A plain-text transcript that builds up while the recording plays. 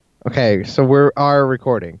Okay, so we are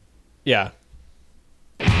recording. Yeah.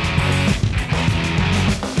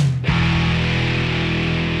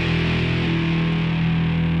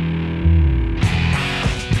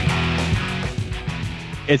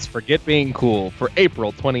 It's Forget Being Cool for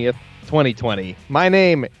April 20th, 2020. My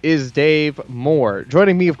name is Dave Moore.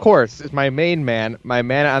 Joining me, of course, is my main man, my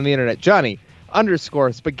man on the internet, Johnny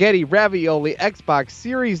 _ spaghetti ravioli Xbox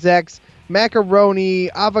Series X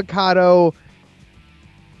macaroni avocado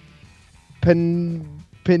I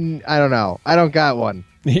don't know. I don't got one.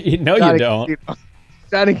 No, Johnny you don't. Casino.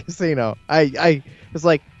 Johnny Casino. I was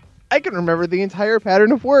like, I can remember the entire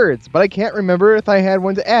pattern of words, but I can't remember if I had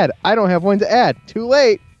one to add. I don't have one to add. Too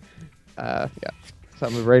late. Yeah. Some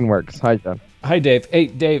of the brain works. Hi, John. Hi, Dave. Hey,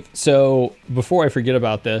 Dave. So before I forget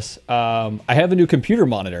about this, I have a new computer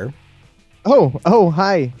monitor.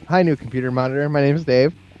 Hi. Hi, new computer monitor. My name is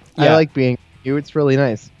Dave. Yeah. I like being you. It's really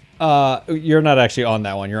nice. You're not actually on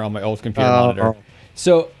that one. You're on my old computer monitor.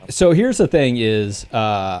 So here's the thing is,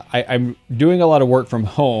 I'm doing a lot of work from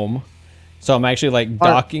home. So I'm actually like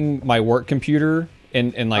docking my work computer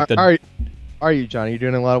and like Are you, John? Are you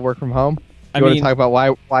doing a lot of work from home? I want mean, to talk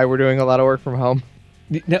about why we're doing a lot of work from home?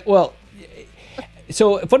 Well,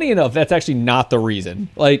 so funny enough, that's actually not the reason.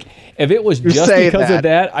 Like, if it was just because of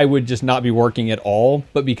that, I would just not be working at all.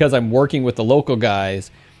 But because I'm working with the local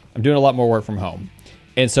guys, I'm doing a lot more work from home.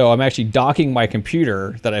 And so I'm actually docking my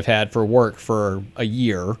computer that I've had for work for a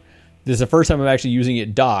year. This is the first time I'm actually using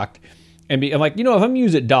it docked. And I'm like, if I'm going to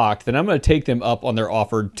use it docked, then I'm going to take them up on their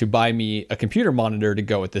offer to buy me a computer monitor to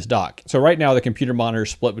go with this dock. So right now, the computer monitor is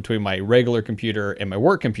split between my regular computer and my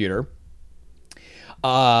work computer.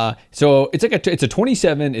 So it's a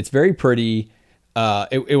 27. It's very pretty.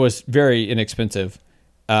 It was very inexpensive.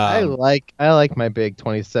 I like my big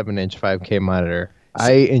 27-inch 5K monitor.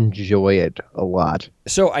 I enjoy it a lot.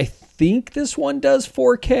 So I think this one does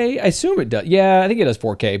 4K. I assume it does. Yeah, I think it does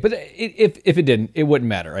 4K. But if it didn't, it wouldn't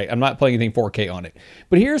matter, right? I'm not playing anything 4K on it.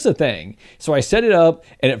 But here's the thing. So I set it up,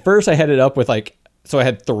 and at first I had it up with so I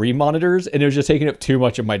had 3 monitors, and it was just taking up too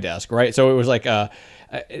much of my desk, right? So it was like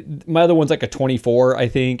my other one's like a 24, I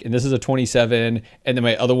think, and this is a 27, and then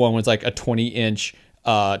my other one was like a 20-inch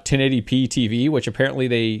 1080p TV, which apparently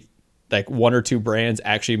they, like, 1 or 2 brands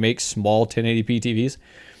actually make small 1080p TVs.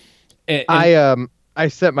 And I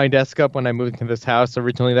set my desk up when I moved into this house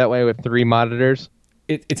originally that way with 3 monitors.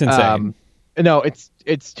 It's insane. No,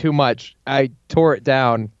 it's too much. I tore it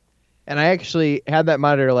down, and I actually had that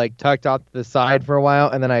monitor like tucked off to the side for a while,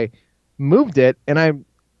 and then I moved it, and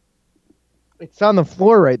it's on the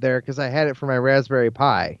floor right there because I had it for my Raspberry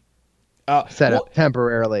Pi set up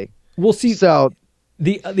temporarily. We'll see. So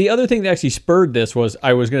the other thing that actually spurred this was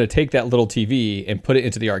I was going to take that little TV and put it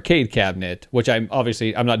into the arcade cabinet, which I'm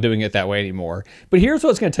not doing it that way anymore. But here's what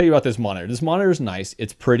I was going to tell you about this monitor. This monitor is nice.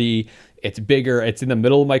 It's pretty. It's bigger. It's in the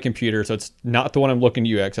middle of my computer, so it's not the one I'm looking at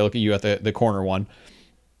you at. I look at you at the corner one.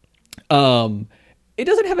 It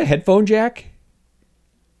doesn't have a headphone jack.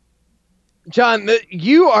 John,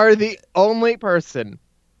 you are the only person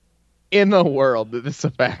in the world that this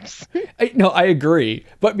affects. I agree.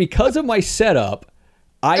 But because of my setup,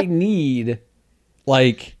 I need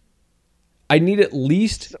at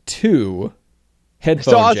least 2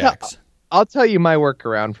 headphone jacks. I'll tell you my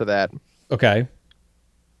workaround for that. Okay.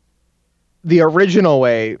 The original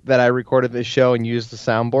way that I recorded this show and used the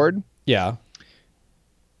soundboard. Yeah.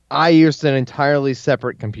 I used an entirely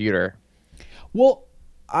separate computer. Well,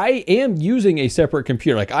 I am using a separate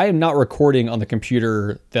computer. Like, I am not recording on the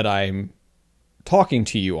computer that I'm talking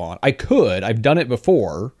to you on. I could. I've done it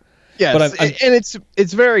before. Yes, but and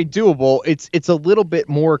it's very doable. It's a little bit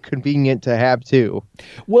more convenient to have too.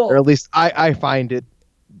 Well, or at least I find it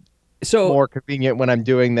more convenient when I'm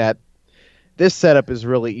doing that. This setup is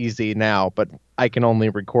really easy now, but I can only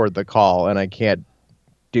record the call and I can't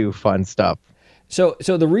do fun stuff. So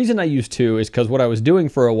the reason I use 2 is because what I was doing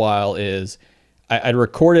for a while is I'd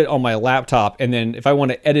record it on my laptop, and then if I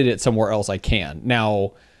want to edit it somewhere else, I can.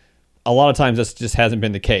 Now, a lot of times this just hasn't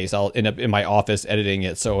been the case. I'll end up in my office editing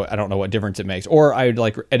it, so I don't know what difference it makes. Or I'd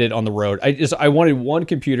like edit on the road. I wanted one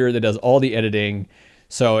computer that does all the editing,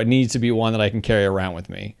 so it needs to be one that I can carry around with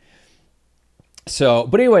me. So,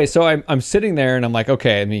 but anyway, so I'm sitting there and I'm like,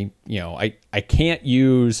 okay, I mean, I can't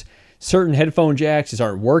use certain headphone jacks just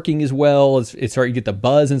aren't working as well. It's starting to get the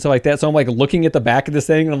buzz and stuff like that. So I'm like looking at the back of this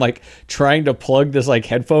thing and I'm like trying to plug this like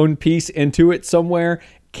headphone piece into it somewhere.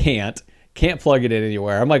 Can't plug it in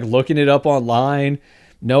anywhere. I'm like looking it up online.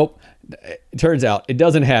 Nope. It turns out it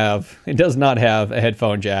does not have a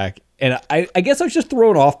headphone jack. And I guess I was just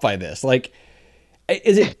thrown off by this. Like,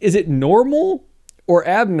 is it normal or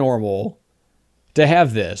abnormal to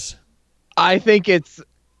have this? I think it's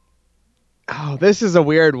Oh, this is a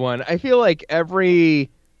weird one. I feel like every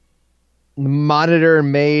monitor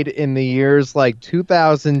made in the years like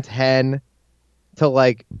 2010 to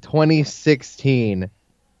like 2016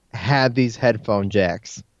 had these headphone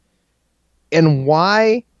jacks. And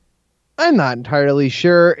why? I'm not entirely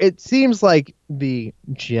sure. It seems like the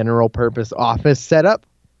general purpose office setup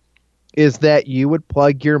is that you would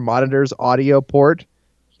plug your monitor's audio port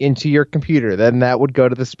into your computer. Then that would go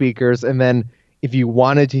to the speakers. And then if you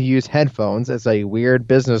wanted to use headphones as a weird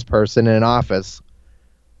business person in an office,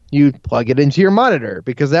 you'd plug it into your monitor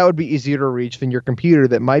because that would be easier to reach than your computer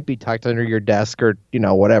that might be tucked under your desk or,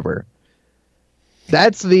 whatever.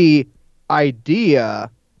 That's the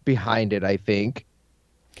idea behind it, I think.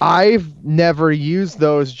 I've never used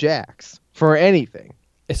those jacks for anything.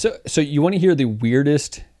 So you want to hear the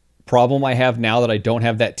weirdest problem I have now that I don't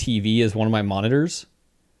have that TV as one of my monitors?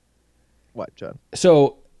 What, John?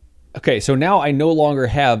 So now I no longer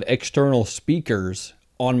have external speakers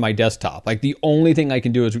on my desktop. Like the only thing I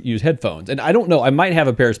can do is use headphones. And I don't know, I might have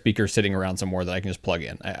a pair of speakers sitting around somewhere that I can just plug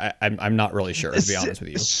in. I'm not really sure, to be honest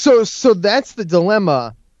with you. So that's the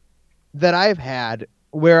dilemma that I've had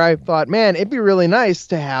where I thought, man, it'd be really nice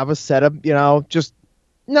to have a set of, just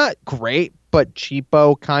not great, but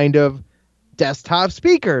cheapo kind of desktop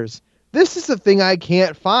speakers. This is the thing I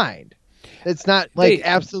can't find. It's not like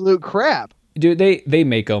absolute crap. Dude, they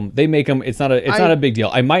make them. It's not a big deal.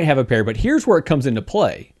 I might have a pair, but here's where it comes into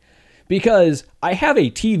play. Because I have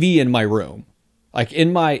a TV in my room. Like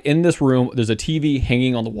in this room, there's a TV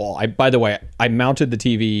hanging on the wall. By the way, I mounted the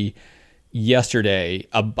TV yesterday,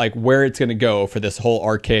 like where it's going to go for this whole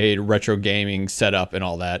arcade retro gaming setup and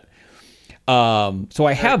all that. So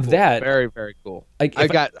I have that. Very, very cool. Like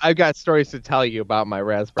I've got stories to tell you about my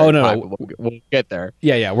Raspberry Pi. We'll get there.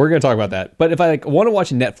 Yeah, we're going to talk about that. But if I want to watch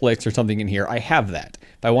Netflix or something in here, I have that.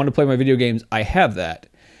 If I want to play my video games, I have that.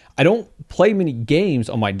 I don't play many games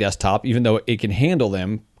on my desktop, even though it can handle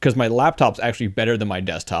them, because my laptop's actually better than my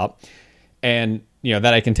desktop. And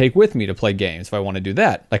that I can take with me to play games if I want to do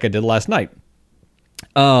that, like I did last night.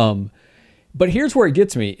 But here's where it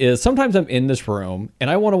gets me is sometimes I'm in this room and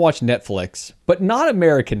I want to watch Netflix, but not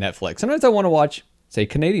American Netflix. Sometimes I want to watch, say,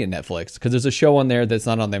 Canadian Netflix because there's a show on there that's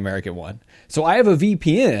not on the American one. So I have a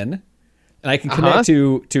VPN and I can connect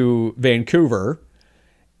to Vancouver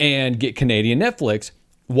and get Canadian Netflix,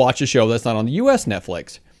 watch a show that's not on the US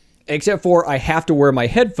Netflix, except for I have to wear my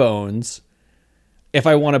headphones if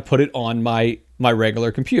I want to put it on my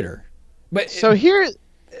regular computer. But so here,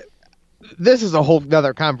 this is a whole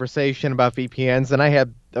other conversation about VPNs, and I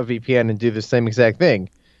had a VPN and do the same exact thing.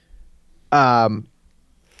 I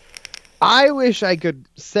wish I could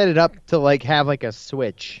set it up to have a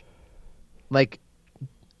switch, like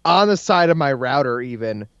on the side of my router.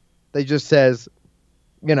 Even that just says,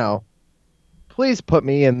 please put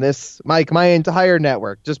me in this my entire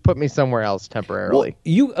network. Just put me somewhere else temporarily.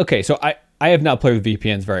 Well, so I have not played with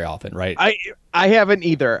VPNs very often, right? I haven't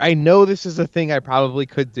either. I know this is a thing I probably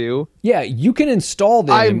could do. Yeah, you can install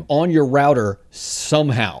them on your router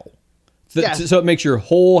somehow. So it makes your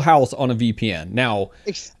whole house on a VPN. Now,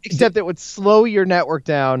 except it would slow your network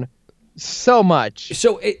down so much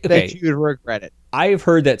that you would regret it. I have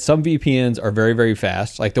heard that some VPNs are very, very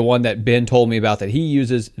fast. Like the one that Ben told me about that he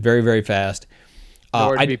uses, very, very fast.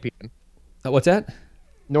 NordVPN. What's that?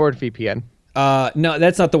 NordVPN. No,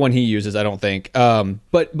 that's not the one he uses, I don't think.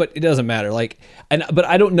 But it doesn't matter. But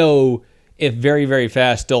I don't know if very, very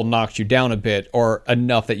fast still knocks you down a bit or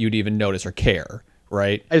enough that you'd even notice or care,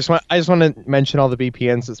 right? I just want to mention all the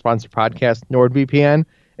VPNs that sponsor podcast: NordVPN,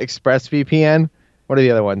 ExpressVPN. What are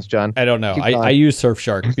the other ones, John? I don't know. I use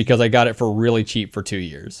Surfshark because I got it for really cheap for 2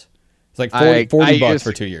 years. It's like $40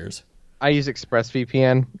 for 2 years. I use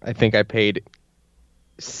ExpressVPN. I think I paid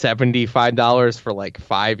 $75 for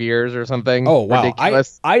 5 years or something. Oh wow!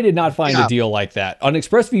 Ridiculous. I did not find a deal like that on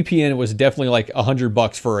ExpressVPN. It was definitely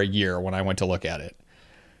 $100 for a year when I went to look at it.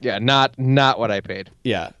 Yeah, not what I paid.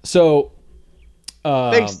 Yeah. So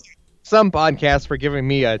thanks to some podcasts for giving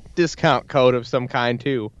me a discount code of some kind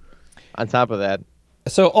too. On top of that.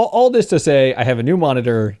 So all this to say, I have a new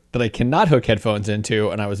monitor that I cannot hook headphones into,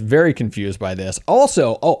 and I was very confused by this.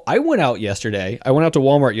 Also, I went out to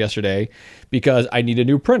Walmart yesterday because I need a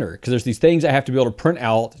new printer, because there's these things I have to be able to print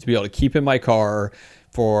out to be able to keep in my car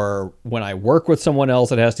for when I work with someone else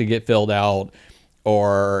that has to get filled out,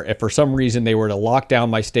 or if for some reason they were to lock down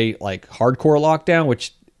my state, hardcore lockdown,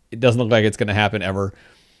 which it doesn't look like it's going to happen ever.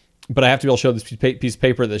 But I have to be able to show this piece of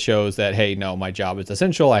paper that shows that, hey, no, my job is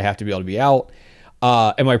essential. I have to be able to be out.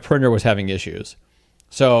 And my printer was having issues.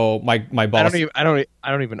 So my boss. I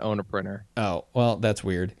don't even own a printer. Oh, well, that's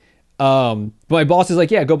weird. But my boss is like,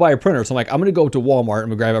 yeah, go buy a printer. So I'm like, I'm gonna go to Walmart. I'm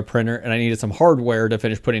gonna grab a printer, and I needed some hardware to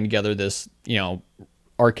finish putting together this,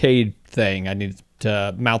 arcade thing. I needed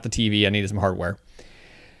to mount the TV. I needed some hardware,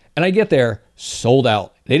 and I get there, sold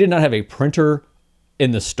out. They did not have a printer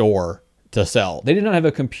in the store to sell. They did not have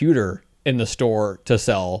a computer in the store to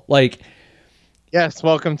sell. Like, yes,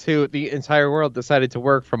 welcome to the entire world decided to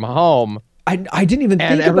work from home. I didn't even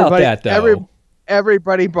think about that though.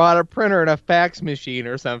 Everybody bought a printer and a fax machine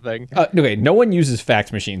or something. Okay, no one uses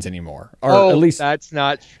fax machines anymore, or at least that's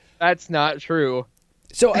not true.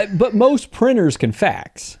 So, but most printers can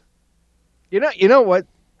fax. You know what?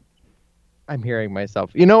 I'm hearing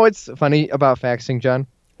myself. You know what's funny about faxing, John?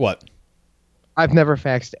 What? I've never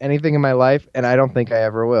faxed anything in my life, and I don't think I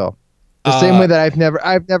ever will. The same way that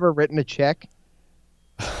I've never written a check.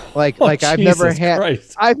 Like I've never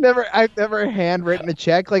handwritten a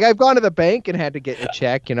check. Like I've gone to the bank and had to get a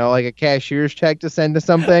check, like a cashier's check to send to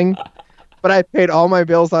something. But I paid all my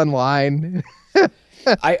bills online.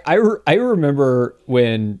 I remember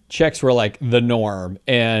when checks were like the norm,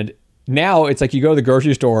 and now it's like you go to the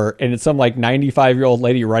grocery store and it's some like 95-year-old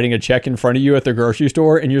lady writing a check in front of you at the grocery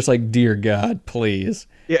store, and you're just like, dear God, please.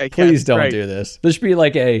 Yeah, please don't do this. There should be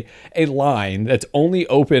like a line that's only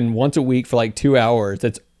open once a week for like 2 hours.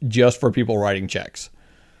 That's just for people writing checks.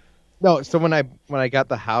 No, so when I got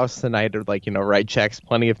the house, and I had to write checks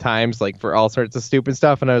plenty of times, like for all sorts of stupid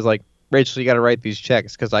stuff, and I was like, Rachel, you got to write these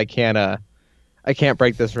checks because I can't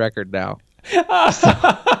break this record now. So,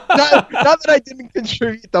 not that I didn't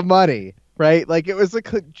contribute the money, right? Like it was a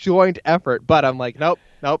joint effort, but I'm like, nope,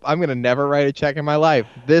 I'm gonna never write a check in my life.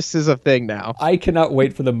 This is a thing now. I cannot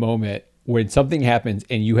wait for the moment when something happens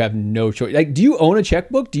and you have no choice. Like, do you own a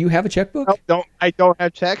checkbook? Do you have a checkbook? No, I don't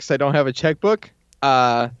have checks. I don't have a checkbook.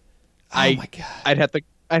 Oh my God. I'd have to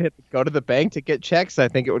go to the bank to get checks. I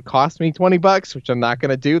think it would cost me $20, which I'm not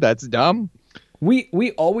gonna do. That's dumb.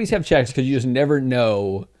 We always have checks because you just never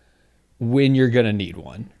know when you're gonna need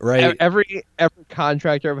one, right? Every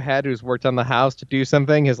contractor I've had who's worked on the house to do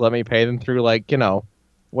something has let me pay them through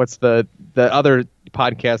what's the other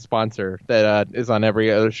podcast sponsor that is on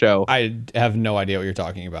every other show. I have no idea what you're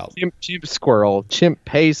talking about. Chimp Squirrel, Chimp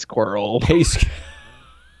Pay Squirrel.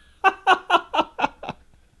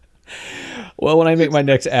 Well, when I make my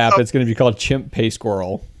next app, it's going to be called Chimp Pay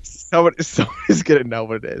Squirrel. Somebody's gonna know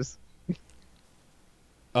what it is.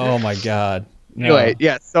 Oh my God. No. Anyway,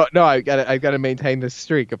 yeah. So no, I've got to maintain this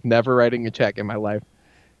streak of never writing a check in my life.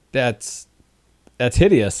 That's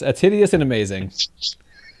hideous. That's hideous and amazing.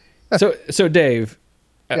 So Dave,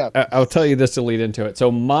 yeah. I'll tell you this to lead into it. So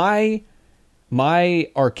my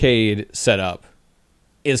arcade setup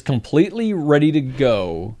is completely ready to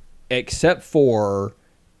go, except for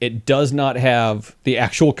it does not have the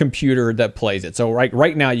actual computer that plays it. So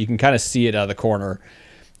right now you can kind of see it out of the corner.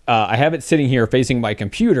 I have it sitting here facing my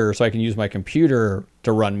computer so I can use my computer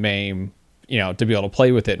to run MAME, to be able to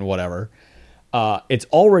play with it and whatever. It's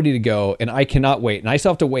all ready to go, and I cannot wait. And I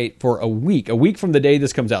still have to wait for a week from the day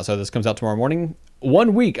this comes out. So this comes out tomorrow morning.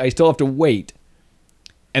 1 week, I still have to wait.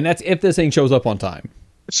 And that's if this thing shows up on time.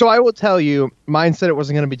 So I will tell you, mine said it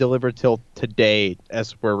wasn't going to be delivered till today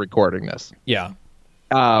as we're recording this. Yeah.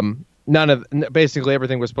 Basically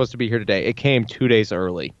everything was supposed to be here today. It came 2 days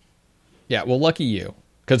early. Yeah, well, lucky you.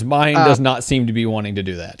 Because mine does not seem to be wanting to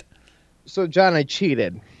do that. So, John, I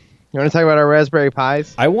cheated. You want to talk about our Raspberry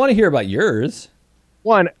Pis? I want to hear about yours.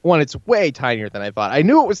 One, it's way tinier than I thought. I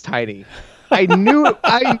knew it was tiny. I knew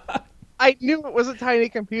it was a tiny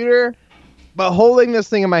computer, but holding this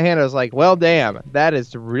thing in my hand, I was like, well, damn, that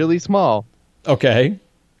is really small. Okay.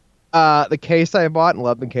 The case I bought,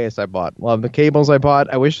 love the case I bought. Love the cables I bought.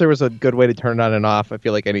 I wish there was a good way to turn it on and off. I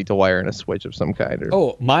feel like I need to wire in a switch of some kind.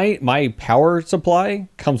 Oh, my power supply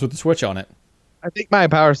comes with a switch on it. I think my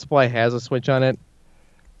power supply has a switch on it.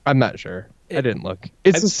 I'm not sure. I didn't look.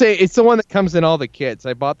 It's the same. It's the one that comes in all the kits.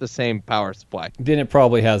 I bought the same power supply. Then it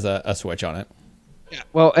probably has a switch on it. Yeah.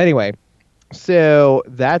 Well, anyway, so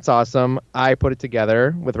that's awesome. I put it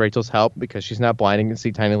together with Rachel's help because she's not blind and can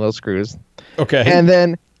see tiny little screws. Okay. And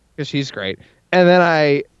then, because she's great. And then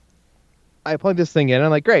I plugged this thing in. And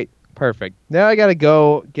I'm like, great, perfect. Now I got to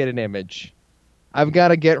go get an image. I've got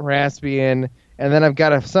to get Raspbian, and then I've got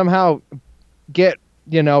to somehow get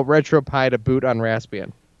RetroPie to boot on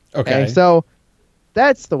Raspbian. Okay. So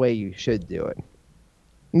that's the way you should do it.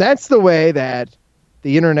 And that's the way that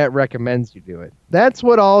the internet recommends you do it. That's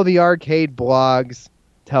what all the arcade blogs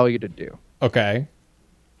tell you to do. Okay.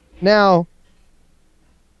 Now,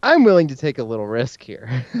 I'm willing to take a little risk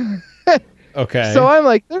here. Okay. So I'm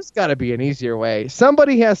like, there's got to be an easier way.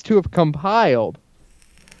 Somebody has to have compiled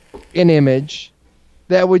an image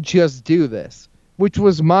that would just do this. which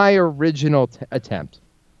was my original attempt.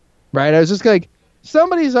 Right? I was just like,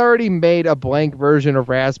 somebody's already made a blank version of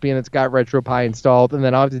Raspbian that's got RetroPie installed, and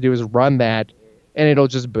then all I have to do is run that, and it'll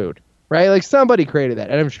just boot. Right? Like, somebody created that,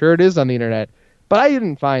 and I'm sure it is on the internet, but I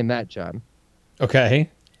didn't find that, John. Okay.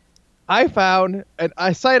 I found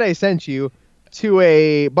a site I sent you to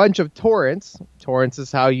a bunch of torrents. Torrents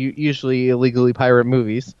is how you usually illegally pirate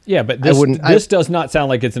movies. Yeah, but this does not sound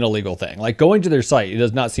like it's an illegal thing. Like, going to their site, it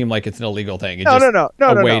does not seem like it's an illegal thing. It's no,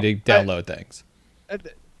 a way to download things.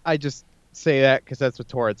 I just say that because that's what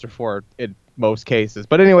torrents are for in most cases.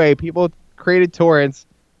 But anyway, people created torrents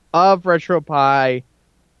of RetroPie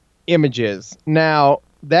images. Now,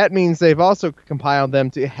 that means they've also compiled them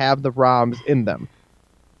to have the ROMs in them.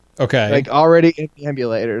 Okay. Like, already in the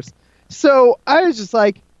emulators. So I was just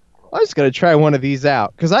like, I'm just going to try one of these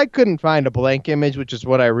out. Because I couldn't find a blank image, which is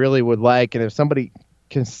what I really would like. And if somebody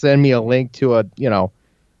can send me a link to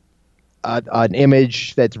an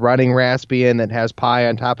image that's running Raspbian that has Pi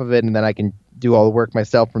on top of it, and then I can do all the work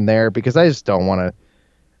myself from there, because I just don't want to.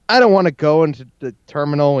 I don't want to go into the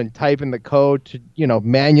terminal and type in the code to,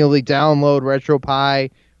 manually download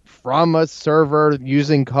RetroPie from a server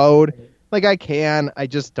using code. Like, I can, I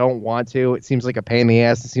just don't want to. It seems like a pain in the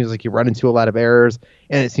ass. It seems like you run into a lot of errors,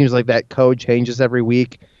 and it seems like that code changes every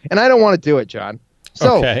week. And I don't want to do it, John.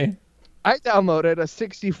 So okay. I downloaded a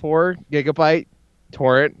 64 gigabyte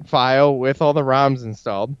torrent file with all the ROMs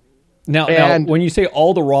installed. Now, when you say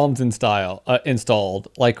all the ROMs installed,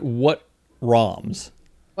 like what ROMs?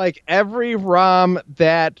 Like every ROM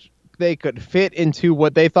that they could fit into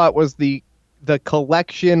what they thought was the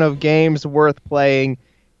collection of games worth playing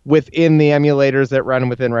within the emulators that run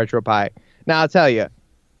within RetroPie. Now, I'll tell you,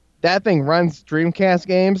 that thing runs Dreamcast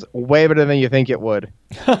games way better than you think it would.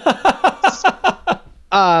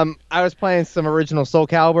 I was playing some original Soul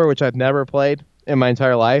Calibur, which I've never played in my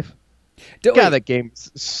entire life. That game's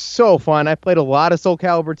so fun. I played a lot of Soul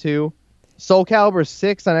Calibur 2. Soul Calibur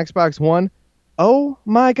 6 on Xbox One. Oh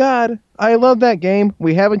my God. I love that game.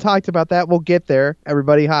 We haven't talked about that. We'll get there.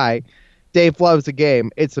 Everybody, hi. Dave loves the game.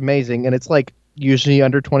 It's amazing. And it's like usually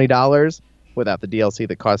under $20 without the DLC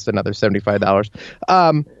that costs another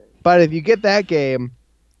 $75. But if you get that game,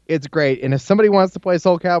 it's great. And if somebody wants to play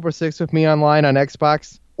Soul Calibur 6 with me online on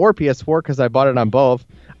Xbox or PS4, because I bought it on both,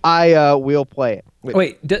 I will play it.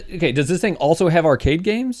 Wait, does this thing also have arcade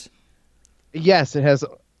games? Yes, it has.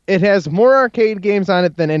 It has more arcade games on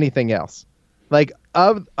it than anything else. Like,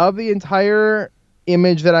 of the entire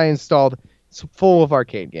image that I installed, it's full of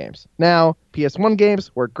arcade games. Now, PS1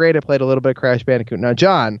 games were great. I played a little bit of Crash Bandicoot. Now,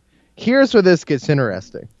 John, here's where this gets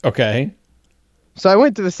interesting. Okay. So I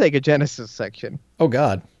went to the Sega Genesis section. Oh,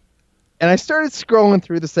 God. And I started scrolling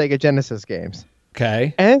through the Sega Genesis games.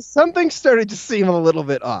 Okay. And something started to seem a little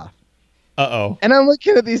bit off. Uh-oh. And I'm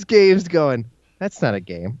looking at these games going, that's not a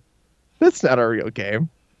game. That's not a real game.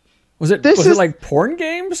 Was it like porn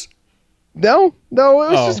games? No, it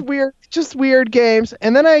was just weird games.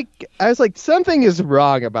 And then I was like, something is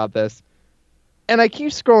wrong about this. And I keep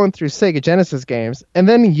scrolling through Sega Genesis games, and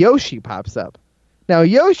then Yoshi pops up. Now,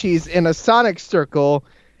 Yoshi's in a Sonic circle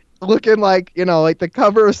looking like, like the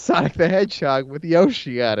cover of Sonic the Hedgehog with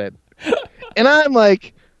Yoshi on it. And I'm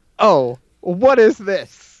like, oh, what is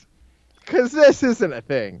this? Because this isn't a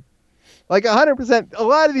thing. Like 100%, a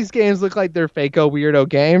lot of these games look like they're fake-o weirdo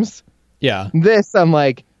games. Yeah. This, I'm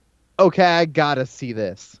like, okay, I gotta see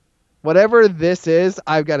this. Whatever this is,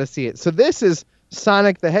 I've got to see it. So this is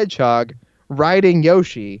Sonic the Hedgehog riding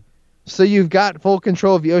Yoshi. So you've got full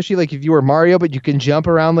control of Yoshi like if you were Mario, but you can jump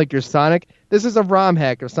around like you're Sonic. This is a ROM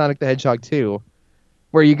hack of Sonic the Hedgehog 2,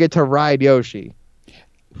 where you get to ride Yoshi.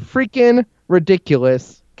 Freaking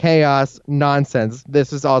ridiculous, chaos, nonsense.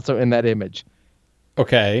 This is also in that image.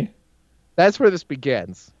 Okay. That's where this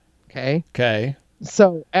begins. Okay? Okay.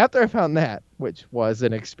 So after I found that, which was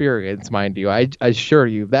an experience, mind you, I assure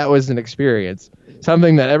you, that was an experience.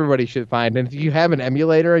 Something that everybody should find. And if you have an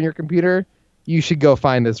emulator on your computer, you should go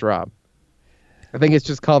find this ROM. I think it's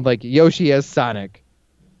just called like Yoshi as Sonic.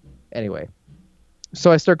 Anyway.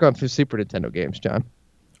 So I start going through Super Nintendo games, John.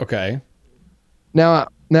 Okay. Now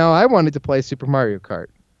I wanted to play Super Mario Kart.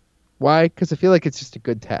 Why? Because I feel like it's just a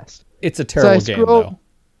good test. It's a terrible game, though.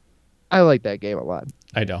 I like that game a lot.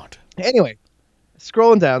 I don't. Anyway,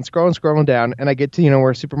 scrolling down, and I get to,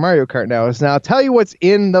 where Super Mario Kart now is. Now, I'll tell you what's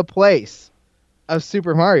in the place of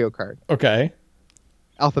Super Mario Kart. Okay.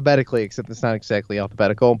 Alphabetically, except it's not exactly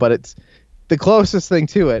alphabetical, but it's the closest thing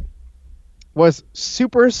to it was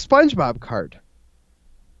Super SpongeBob Kart.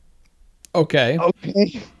 Okay.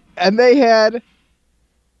 And they had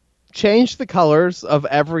changed the colors of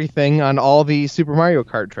everything on all the Super Mario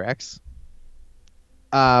Kart tracks.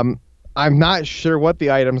 I'm not sure what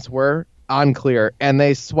the items were, unclear, and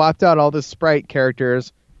they swapped out all the Sprite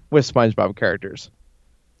characters with SpongeBob characters.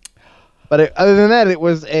 But other than that, it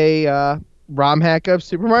was a ROM hack of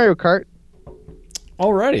Super Mario Kart,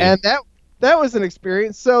 Alrighty. and that was an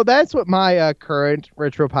experience. So that's what my current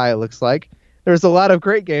RetroPie looks like. There's a lot of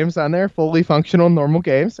great games on there, fully functional, normal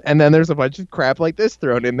games, and then there's a bunch of crap like this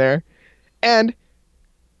thrown in there. And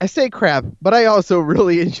I say crap, but I also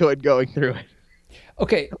really enjoyed going through it.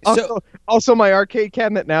 Okay, so Also my arcade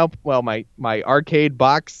cabinet now, well, my arcade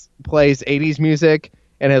box plays 80s music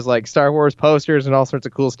and has like Star Wars posters and all sorts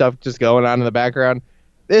of cool stuff just going on in the background.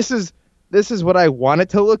 This is what I want it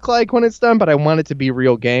to look like when it's done, but I want it to be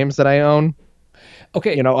real games that I own,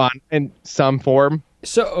 okay, on in some form.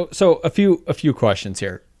 so a few questions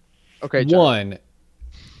here. Okay, John. One,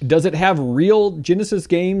 does it have real Genesis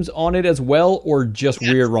games on it as well, or just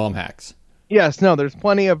weird ROM hacks? Yes, no, there's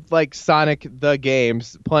plenty of like Sonic the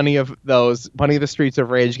games, plenty of the Streets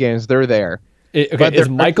of Rage games. They're there. But Is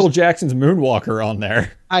Michael Jackson's Moonwalker on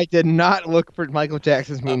there? I did not look for Michael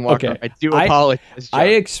Jackson's Moonwalker. Okay. I do apologize, John. I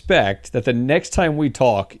expect that the next time we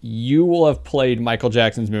talk, you will have played Michael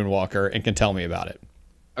Jackson's Moonwalker and can tell me about it.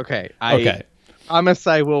 Okay. Okay. Promise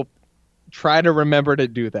I will try to remember to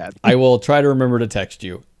do that. I will try to remember to text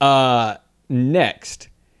you. Next,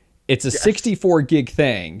 it's a 64 gig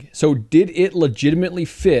thing. So did it legitimately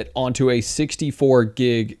fit onto a 64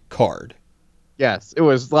 gig card? Yes, it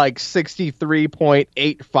was like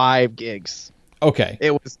 63.85 gigs. Okay.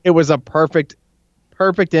 It was a perfect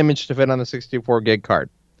image to fit on the 64 gig card.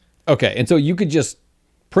 Okay, and so you could just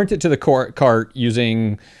print it to the cart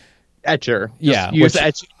using Etcher. which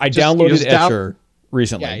I downloaded Etcher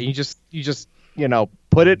recently. Yeah, you just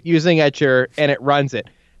put it using Etcher and it runs it.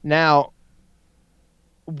 Now,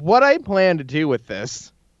 what I plan to do with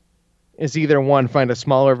this is either one, find a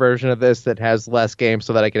smaller version of this that has less games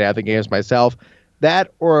so that I can add the games myself,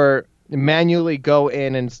 that or manually go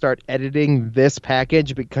in and start editing this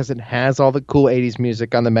package because it has all the cool 80s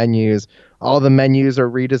music on the menus. All the menus are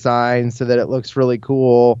redesigned so that it looks really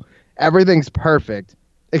cool. Everything's perfect,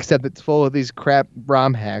 except it's full of these crap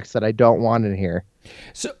ROM hacks that I don't want in here.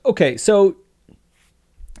 So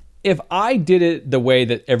if I did it the way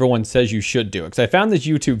that everyone says you should do it, because I found this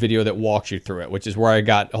YouTube video that walks you through it, which is where I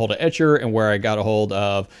got a hold of Etcher and where I got a hold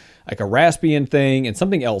of like a Raspbian thing and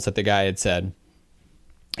something else that the guy had said.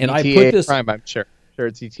 And I put this Prime, I'm sure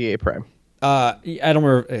it's ETA Prime. I don't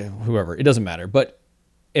remember whoever. It doesn't matter. But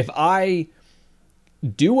if I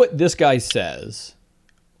do what this guy says,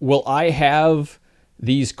 will I have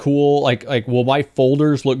these cool like will my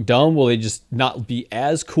folders look dumb? Will they just not be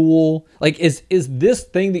as cool? Like is this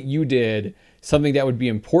thing that you did something that would be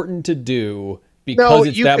important to do because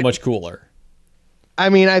it's that much cooler? I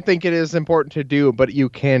mean, I think it is important to do, but you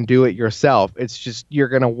can do it yourself. It's just you're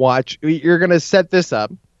going to set this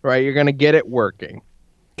up, right? You're going to get it working.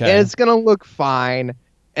 Okay. And it's going to look fine,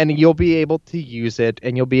 and you'll be able to use it,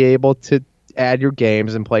 and you'll be able to add your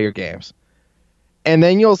games and play your games. And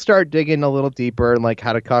then you'll start digging a little deeper and like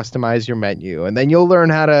how to customize your menu. And then you'll learn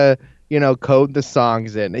how to, code the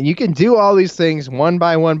songs in. And you can do all these things one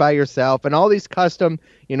by yourself. And all these custom,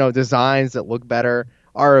 designs that look better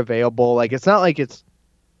are available. Like, it's not like it's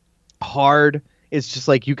hard. It's just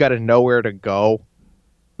like you got to know where to go.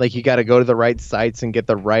 Like, you got to go to the right sites and get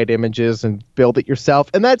the right images and build it yourself.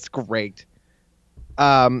 And that's great.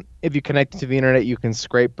 If you connect to the internet, you can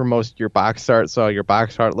scrape for most of your box art. So your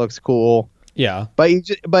box art looks cool. Yeah.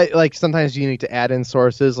 But like sometimes you need to add in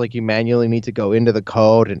sources, like you manually need to go into the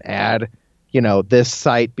code and add, this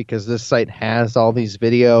site because this site has all these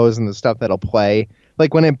videos and the stuff that'll play.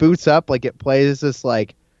 Like when it boots up, like it plays this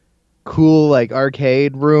like cool like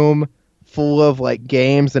arcade room full of like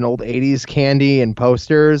games and old 80s candy and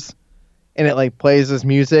posters, and it like plays this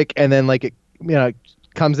music and then like it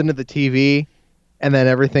comes into the TV and then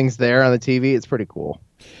everything's there on the TV. It's pretty cool.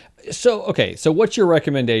 So what's your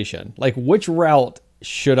recommendation? Like, which route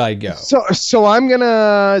should I go? So I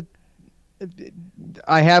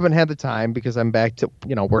haven't had the time because I'm back to,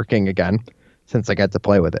 working again since I got to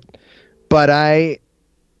play with it. But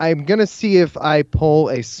I'm going to see if I pull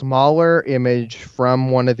a smaller image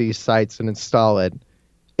from one of these sites and install it,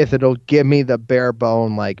 if it'll give me the bare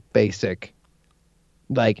bone, like basic,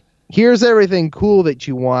 like here's everything cool that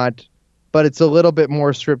you want, but it's a little bit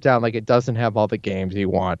more stripped down. Like it doesn't have all the games you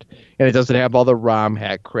want, and it doesn't have all the ROM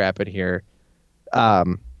hack crap in here.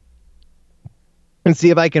 And see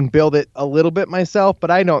if I can build it a little bit myself,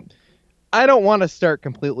 but I don't want to start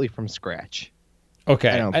completely from scratch.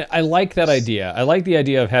 Okay. I like that idea. I like the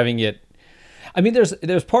idea of having it. I mean,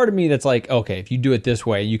 there's part of me that's like, okay, if you do it this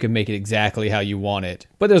way, you can make it exactly how you want it.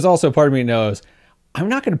 But there's also part of me that knows I'm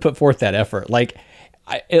not going to put forth that effort. Like,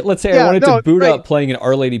 let's say I Yeah, wanted no, to boot right. up playing an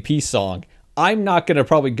Our Lady Peace song. I'm not going to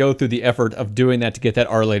probably go through the effort of doing that to get that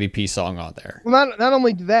Our Lady Peace song on there. Well, not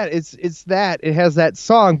only that, it's that it has that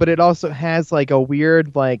song, but it also has like a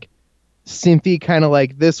weird like synthy kind of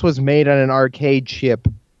like this was made on an arcade chip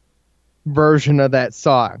version of that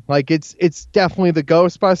song. Like it's definitely the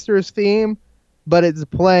Ghostbusters theme, but it's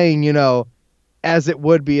playing, as it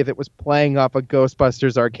would be if it was playing off a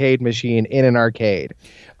Ghostbusters arcade machine in an arcade.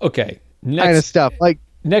 Okay. Kind of stuff. Like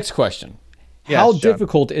Next question. Yes, How John.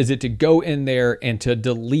 difficult is it to go in there and to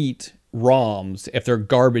delete ROMs if they're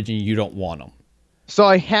garbage and you don't want them? So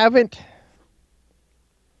I haven't.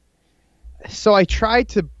 So I tried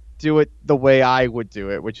to do it the way I would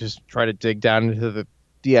do it, which is try to dig down into the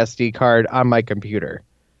SD card on my computer.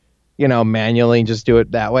 Manually just do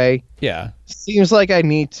it that way. Yeah. Seems like I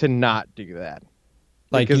need to not do that.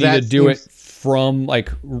 Like you Because need to that do it seems- from like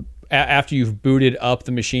after you've booted up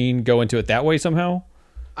the machine, go into it that way somehow?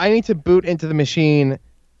 I need to boot into the machine,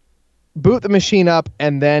 boot the machine up,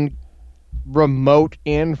 and then remote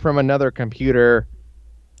in from another computer,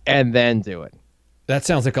 and then do it. That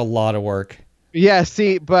sounds like a lot of work. Yeah,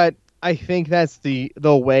 see, but I think that's the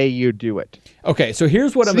way you do it. Okay, so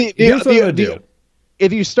here's what I'm See, here's what I'm gonna do.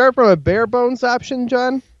 If you start from a bare bones option,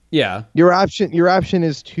 John, Yeah. your option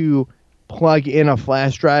is to plug in a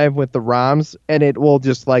flash drive with the ROMs, and it will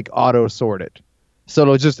just like auto sort it. So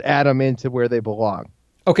it'll just add them into where they belong.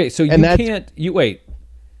 Okay, so And you wait.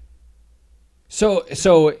 So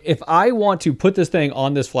if I want to put this thing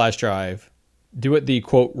on this flash drive, do it the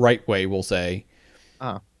quote right way, we'll say.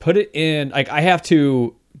 Put it in like I have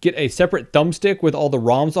to get a separate thumbstick with all the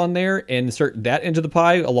ROMs on there and insert that into the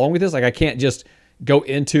Pi along with this. Like I can't just go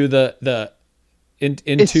into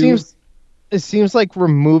into It seems like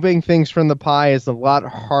removing things from the Pi is a lot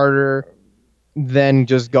harder than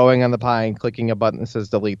just going on the Pi and clicking a button that says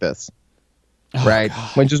delete this. Right?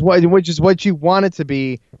 God. Which is what you want it to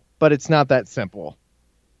be, but it's not that simple.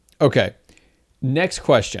 Okay. Next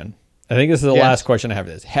question. I think this is the Yes. last question I have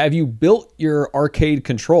for this. Have you built your arcade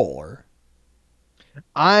controller?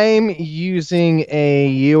 I'm using a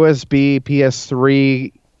USB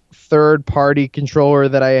PS3 third-party controller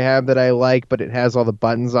that I have that I like, but it has all the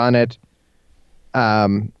buttons on it.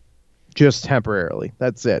 Just temporarily.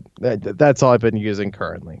 That's it. That's all I've been using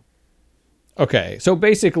currently. Okay, so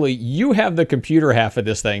basically, you have the computer half of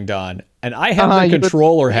this thing done, and I have the you-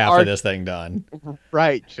 controller half our- of this thing done.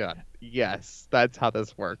 Right, John. Yes, that's how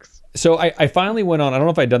this works. So I finally went on. I don't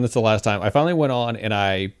know if I'd done this the last time. I finally went on and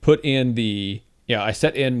I put in I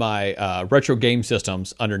set in my retro game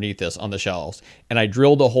systems underneath this on the shelves, and I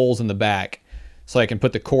drilled the holes in the back so I can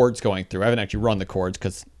put the cords going through. I haven't actually run the cords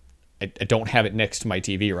because I don't have it next to my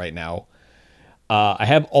TV right now. I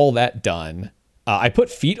have all that done. I put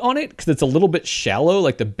feet on it because it's a little bit shallow,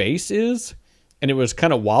 like the base is, and it was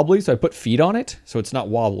kind of wobbly, so I put feet on it, so it's not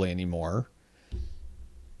wobbly anymore.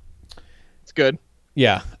 It's good.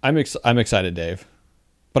 Yeah, I'm excited, Dave,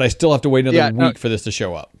 but I still have to wait another week for this to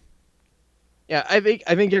show up. Yeah, I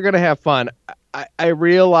think you're gonna have fun. I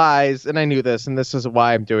realize, and I knew this, and this is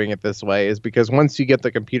why I'm doing it this way, is because once you get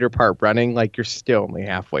the computer part running, like you're still only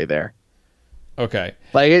halfway there. Okay.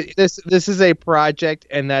 Like this is a project,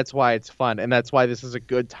 and that's why it's fun, and that's why this is a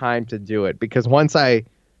good time to do it. Because once I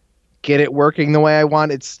get it working the way I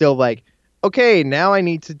want, it's still like, okay, now I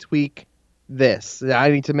need to tweak this. I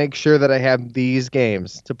need to make sure that I have these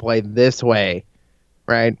games to play this way,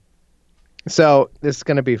 right? So this is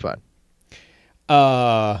gonna be fun.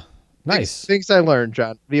 Nice. Things I learned,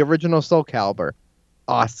 John. The original Soul Calibur,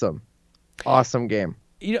 awesome game.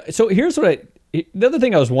 So here's what the other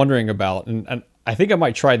thing I was wondering about, and I think I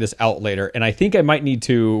might try this out later, and I think I might need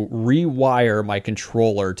to rewire my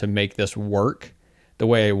controller to make this work the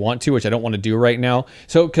way I want to, which I don't want to do right now.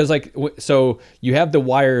 So, because so you have the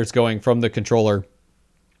wires going from the controller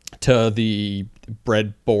to the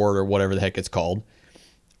breadboard or whatever the heck it's called,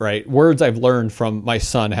 right? Words I've learned from my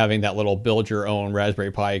son having that little build your own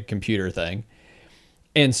Raspberry Pi computer thing.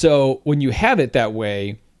 And so when you have it that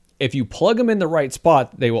way, if you plug them in the right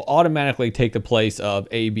spot, they will automatically take the place of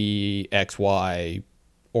A, B, X, Y,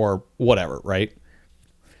 or whatever, right?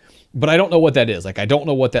 But I don't know what that is. Like I don't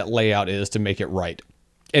know what that layout is to make it right.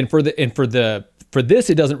 And for this,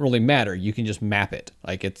 it doesn't really matter. You can just map it.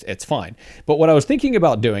 Like it's fine. But what I was thinking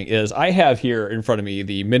about doing is I have here in front of me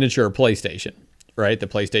the miniature PlayStation, right? The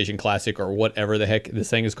PlayStation Classic or whatever the heck this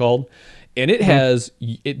thing is called. And it has,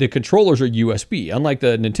 the controllers are USB. Unlike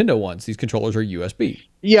the Nintendo ones, these controllers are USB.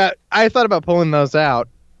 Yeah, I thought about pulling those out.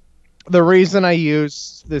 The reason I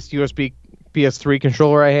use this USB PS3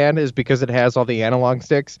 controller I had is because it has all the analog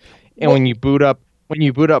sticks, and when you boot up when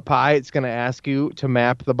you boot up Pi, it's going to ask you to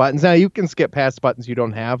map the buttons. Now you can skip past buttons you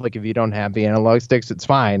don't have. Like if you don't have the analog sticks, it's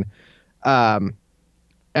fine. And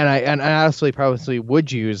I honestly probably would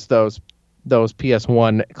use those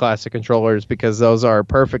PS1 classic controllers because those are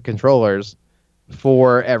perfect controllers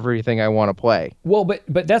for everything I want to play. Well, but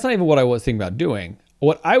that's not even what I was thinking about doing.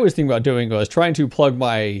 What I was thinking about doing was trying to plug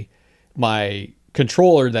my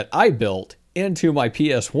controller that I built into my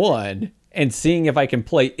PS1 and seeing if I can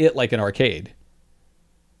play it like an arcade.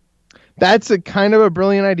 That's a kind of a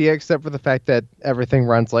brilliant idea, except for the fact that everything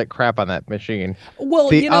runs like crap on that machine. Well,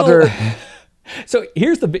 the other. So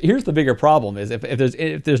here's the bigger problem is if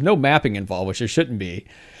there's no mapping involved, which there shouldn't be,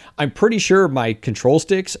 I'm pretty sure my control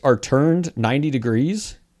sticks are turned 90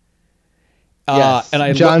 degrees. Yes,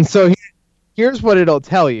 John. So here's what it'll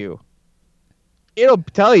tell you. It'll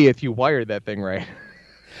tell you if you wired that thing right.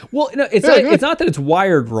 Well, no, it's not that it's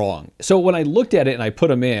wired wrong. So when I looked at it and I put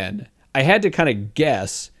them in, I had to kind of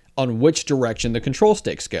guess on which direction the control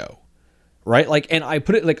sticks go. Right? Like, and I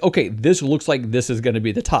put it like, okay, this looks like this is going to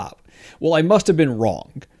be the top. Well, I must have been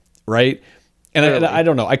wrong. Right? And I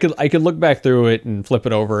don't know. I could look back through it and flip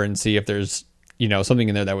it over and see if there's, something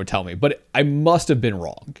in there that would tell me, but I must have been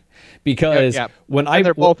wrong because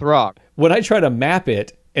they're both wrong. When I try to map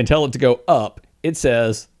it and tell it to go up, it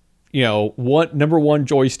says, number one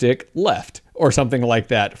joystick left or something like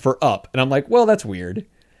that for up. And I'm like, well, that's weird.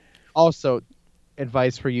 Also,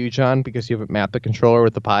 advice for you, John, because you haven't mapped the controller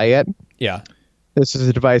with the Pi yet. Yeah. This is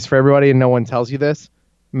advice for everybody and no one tells you this.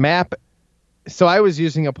 Map. So I was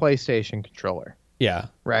using a PlayStation controller. Yeah.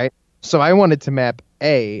 Right? So I wanted to map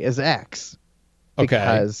A as X. Okay.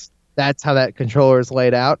 Because that's how that controller is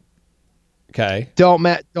laid out. Okay. Don't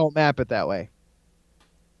map it that way.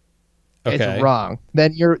 Okay. It's wrong.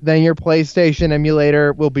 Then your PlayStation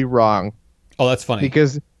emulator will be wrong. Oh, that's funny.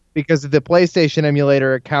 Because the PlayStation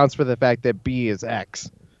emulator accounts for the fact that B is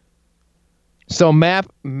X. So map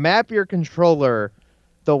your controller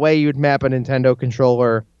the way you'd map a Nintendo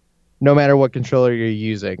controller, no matter what controller you're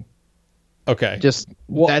using. Okay.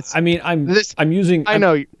 I'm using. I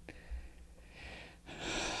know.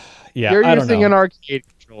 Yeah, you're using an arcade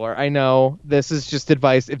controller. I know. This is just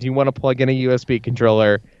advice. If you want to plug in a USB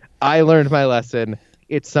controller, I learned my lesson.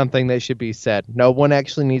 It's something that should be said. No one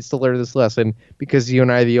actually needs to learn this lesson because you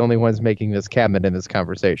and I are the only ones making this cabinet in this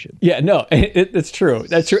conversation. Yeah, no, it's true.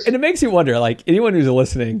 That's true. And it makes you wonder, like, anyone who's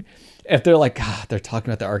listening, if they're like, God, they're talking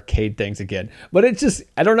about the arcade things again. But it's just,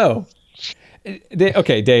 I don't know.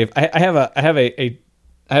 Okay, Dave, I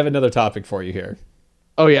have another topic for you here.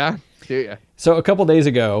 Oh, yeah? Do you? So a couple days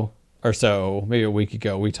ago, or so, maybe a week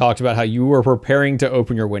ago, we talked about how you were preparing to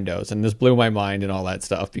open your windows, and this blew my mind and all that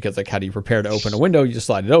stuff because, like, how do you prepare to open a window? You just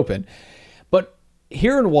slide it open. But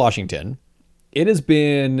here in Washington, it has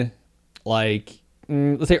been like,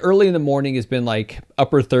 let's say early in the morning, it's been like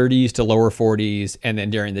upper 30s to lower 40s, and then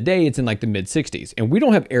during the day, it's in like the mid 60s, and we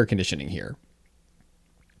don't have air conditioning here,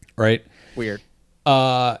 right? Weird.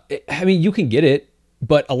 I mean, you can get it.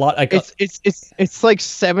 But a lot like it's like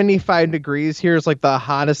 75 degrees here is like the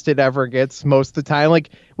hottest it ever gets most of the time. Like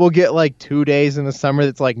we'll get like 2 days in the summer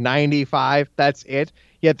that's like 95. That's it.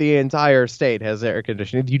 Yet the entire state has air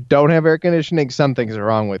conditioning. If you don't have air conditioning, something's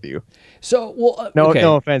wrong with you. So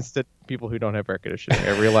no offense to people who don't have air conditioning.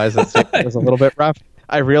 I realize that was a little bit rough.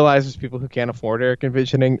 I realize there's people who can't afford air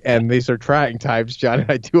conditioning, and these are trying times, John. And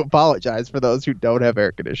I do apologize for those who don't have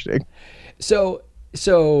air conditioning. So.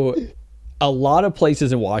 A lot of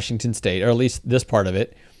places in Washington State, or at least this part of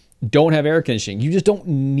it, don't have air conditioning. You just don't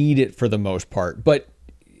need it for the most part. But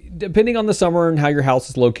depending on the summer and how your house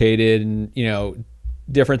is located and,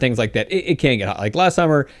 different things like that, it can get hot. Like last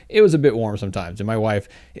summer, it was a bit warm sometimes. And my wife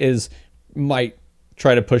might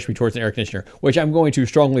try to push me towards an air conditioner, which I'm going to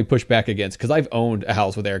strongly push back against because I've owned a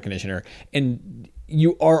house with air conditioner. And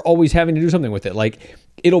you are always having to do something with it. Like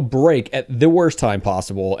it'll break at the worst time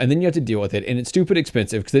possible, and then you have to deal with it, and it's stupid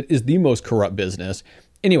expensive because it is the most corrupt business.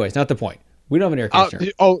 Anyways, not the point. We don't have an air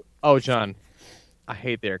conditioner. John, I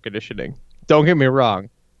hate the air conditioning. Don't get me wrong.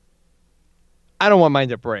 I don't want mine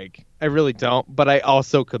to break. I really don't, but I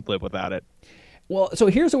also could live without it. Well, so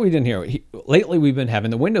here's what we didn't hear. Lately, we've been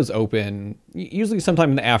having the windows open. Usually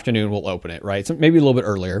sometime in the afternoon, we'll open it, right? So maybe a little bit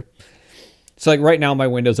earlier. So like right now, my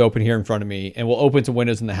window's open here in front of me, and we'll open some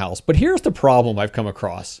windows in the house. But here's the problem I've come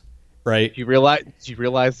across, right? Did you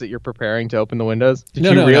realize that you're preparing to open the windows?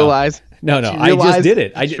 No. I just did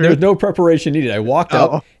it. There was no preparation needed. I walked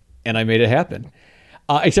up, and I made it happen.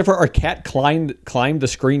 Except for our cat climbed the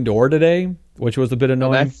screen door today, which was a bit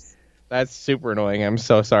annoying. That's super annoying. I'm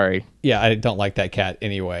so sorry. Yeah, I don't like that cat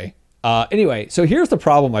anyway. Anyway, so here's the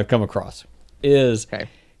problem I've come across is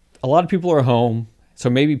a lot of people are home. So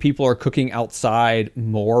maybe people are cooking outside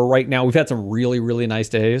more right now. We've had some really, really nice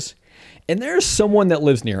days. And there's someone that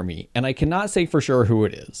lives near me, and I cannot say for sure who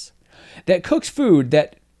it is, that cooks food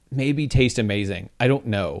that maybe tastes amazing. I don't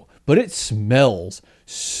know. But it smells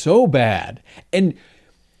so bad. And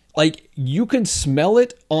like you can smell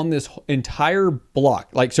it on this entire block.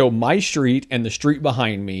 Like, so my street and the street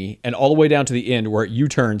behind me and all the way down to the end where it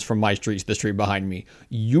U-turns from my street to the street behind me,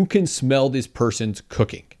 you can smell this person's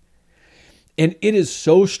cooking. And it is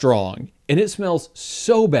so strong and it smells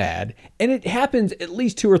so bad. And it happens at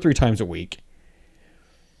least 2 or 3 times a week.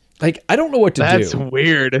 Like, I don't know what to do. That's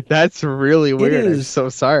weird. That's really weird. I'm so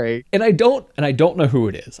sorry. And I don't know who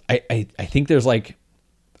it is. I think there's like,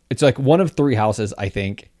 it's like one of 3 houses, I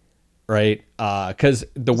think. Right? Because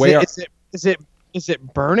the way is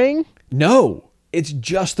it burning? No, it's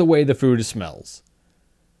just the way the food smells.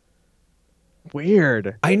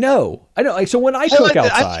 Weird. I know. Like, so when I cook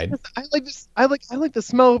outside, I like to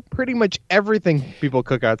smell pretty much everything people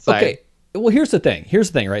cook outside. Okay. Well, here's the thing,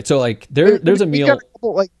 right? So like there's a meal. Got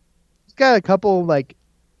a couple like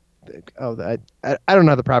I don't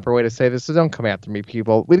know the proper way to say this, so don't come after me,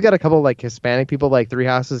 people. We've got a couple like Hispanic people like 3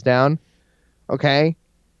 houses down. Okay?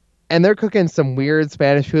 And they're cooking some weird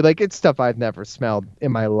Spanish food. Like, it's stuff I've never smelled in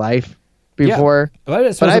my life before. Yeah,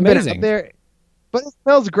 it but I've amazing. been out there. But it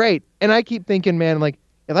smells great. And I keep thinking, man, like,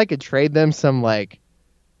 if I could trade them some, like,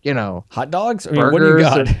 you know... hot dogs? I mean, what do you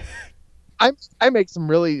got? I make some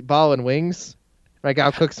really ballin' wings. Like,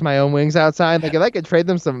 I'll cook some of my own wings outside. Like, if I could trade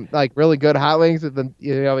them some, like, really good hot wings with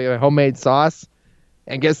the, a homemade sauce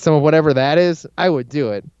and get some of whatever that is, I would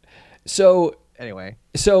do it. So... Anyway.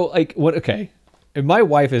 So, like, what... Okay. And my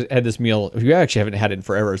wife has had this meal. You actually haven't had it in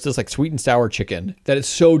forever. It's just like sweet and sour chicken that is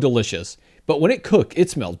so delicious. But when it cooks, it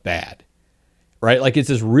smells bad, right? Like it's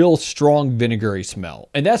this real strong vinegary smell.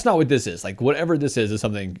 And that's not what this is. Like whatever this is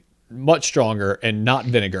something much stronger and not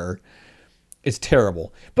vinegar. It's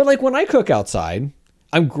terrible. But like when I cook outside,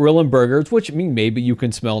 I'm grilling burgers, which I mean, maybe you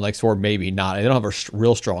can smell next door, maybe not. I don't have a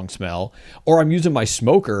real strong smell. Or I'm using my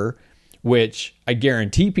smoker, which I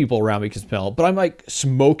guarantee people around me can smell, but I'm like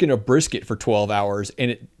smoking a brisket for 12 hours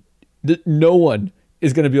and no one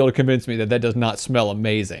is going to be able to convince me that that does not smell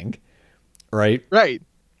amazing. Right? Right.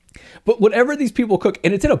 But whatever these people cook,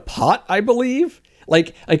 and it's in a pot, I believe,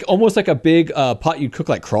 like almost like a big pot you'd cook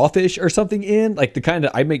like crawfish or something in, like the kind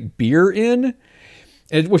that I make beer in,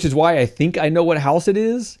 which is why I think I know what house it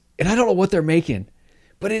is. And I don't know what they're making,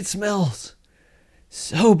 but it smells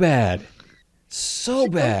so bad. So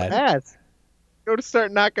bad. Go to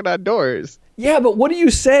start knocking on doors. Yeah, but what do you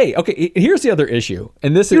say? Okay, here's the other issue,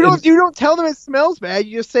 and this you don't tell them it smells bad.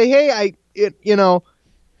 You just say, "Hey,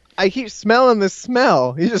 I keep smelling this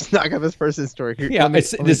smell." You just knock on this person's door. Here, yeah,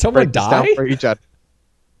 did someone die? You just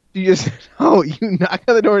you knock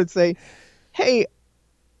on the door and say, "Hey,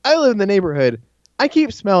 I live in the neighborhood. I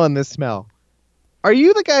keep smelling this smell. Are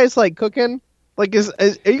you the guys like cooking?" Like,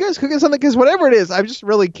 are you guys cooking something? Because whatever it is, I'm just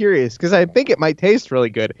really curious because I think it might taste really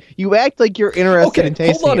good. You act like you're interested in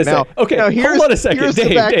tasting it. Now, hold on a second. Here's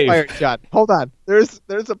the backfire, John. Hold on. There's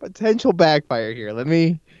a potential backfire here. Let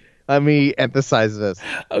me emphasize this.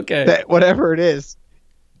 Okay. That whatever it is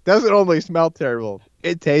doesn't only smell terrible,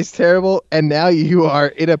 it tastes terrible, and now you are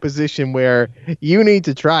in a position where you need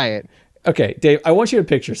to try it. Okay, Dave, I want you to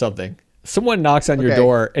picture something. Someone knocks on your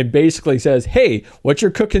door and basically says, "Hey, what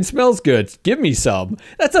you're cooking smells good. Give me some."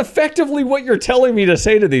 That's effectively what you're telling me to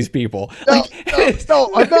say to these people. No,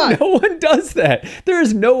 I'm not. No one does that. There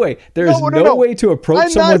is no way. There is no way to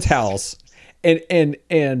approach someone's house and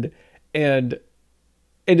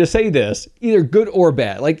to say this, either good or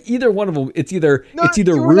bad. Like either one of them, it's either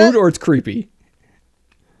rude or it's creepy.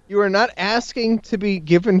 You are not asking to be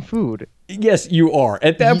given food. Yes, you are.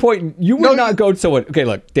 At that point, you would not go to someone. Okay,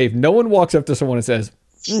 look, Dave, no one walks up to someone and says,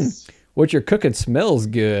 "What you're cooking smells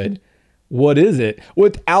good. What is it?"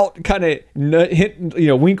 Without kind of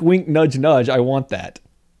wink, wink, nudge, nudge. I want that.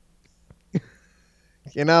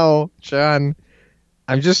 John,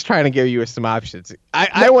 I'm just trying to give you some options.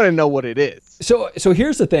 I want to know what it is. So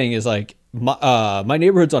here's the thing: is like my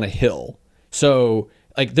neighborhood's on a hill, so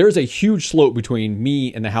like there's a huge slope between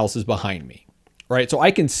me and the houses behind me. Right. So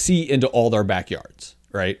I can see into all their backyards.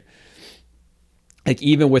 Right. Like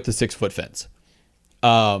even with the 6-foot fence.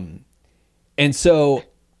 And so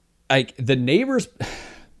like the neighbors,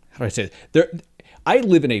 how do I say it? I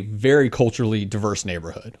live in a very culturally diverse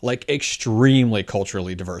neighborhood, like extremely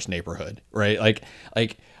culturally diverse neighborhood. Right. Like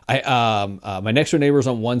my next door neighbors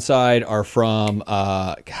on one side are from,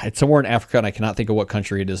 it's somewhere in Africa and I cannot think of what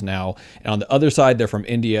country it is now. And on the other side, they're from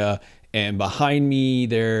India. And behind me,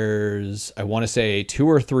 there's, I want to say 2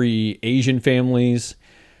 or 3 Asian families.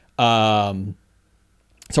 And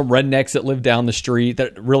some rednecks that live down the street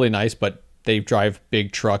that are really nice, but they drive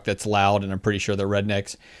big truck that's loud, and I'm pretty sure they're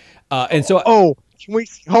rednecks. And so, can we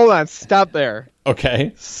hold on? Stop there.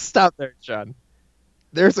 okay, Stop there, John.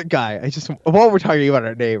 There's a guy. While we're talking about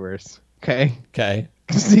our neighbors, okay,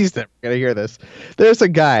 because he's never gonna hear this. There's a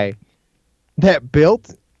guy that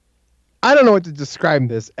built. I don't know what to describe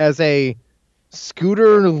this as, a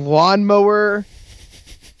scooter lawnmower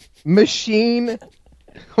machine,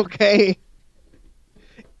 okay?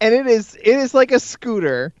 And it is like a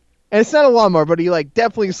scooter, and it's not a lawnmower, but he like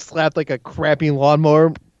definitely slapped like a crappy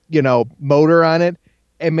lawnmower, motor on it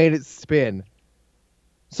and made it spin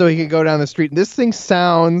so he could go down the street. And this thing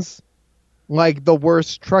sounds like the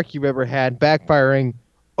worst truck you've ever had, backfiring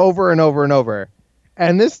over and over and over.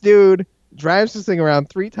 And this dude drives this thing around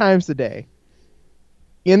 3 times a day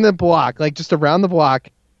in the block, like just around the block,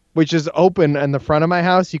 which is open in the front of my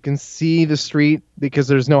house. You can see the street because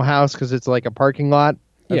there's no house, because it's like a parking lot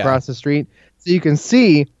across the street. So you can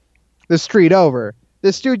see the street over.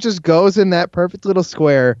 This dude just goes in that perfect little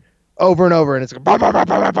square over and over, and it's like,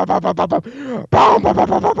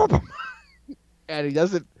 and he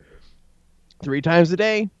does it 3 times a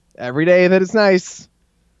day, every day that it's nice.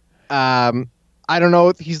 I don't know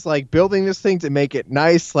if he's like building this thing to make it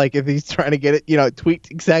nice, like if he's trying to get it, tweaked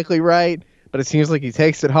exactly right. But it seems like he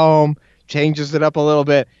takes it home, changes it up a little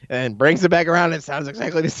bit, and brings it back around. And it sounds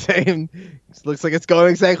exactly the same. It looks like it's going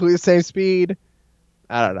exactly the same speed.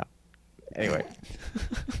 I don't know. Anyway,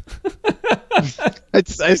 I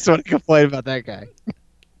just want to complain about that guy.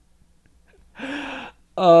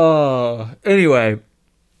 Anyway,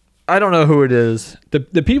 I don't know who it is.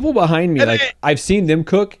 The people behind me, like I've seen them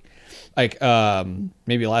cook, like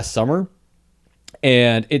maybe last summer,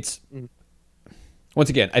 and it's once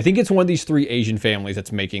again, I think it's one of these 3 Asian families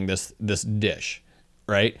that's making this dish,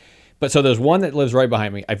 right? But so there's one that lives right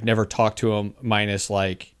behind me. I've never talked to him, minus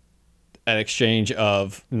like an exchange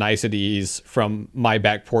of niceties from my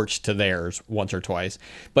back porch to theirs once or twice.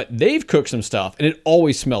 But they've cooked some stuff, and it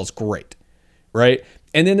always smells great, right?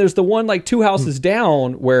 And then there's the one like 2 houses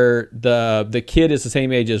down where the kid is the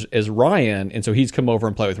same age as Ryan, and so he's come over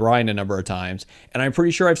and played with Ryan a number of times, and I'm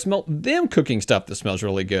pretty sure I've smelt them cooking stuff that smells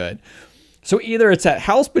really good. So either it's that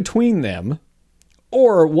house between them,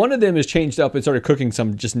 or one of them has changed up and started cooking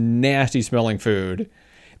some just nasty smelling food.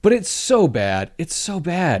 But it's so bad. It's so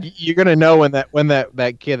bad. You're gonna know when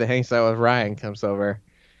that kid that hangs out with Ryan comes over.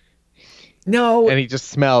 No, and he just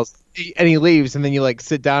smells, and he leaves, and then you like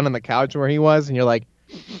sit down on the couch where he was, and you're like,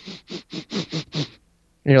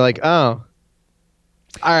 oh, all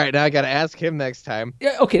right, now I gotta ask him next time.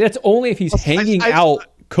 Yeah, okay, that's only if he's hanging out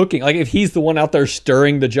cooking. Like if he's the one out there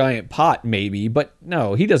stirring the giant pot, maybe. But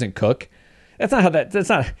no, he doesn't cook. That's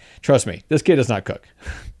not. Trust me, this kid does not cook.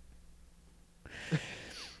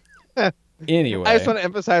 Anyway, I just want to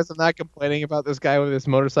emphasize I'm not complaining about this guy with this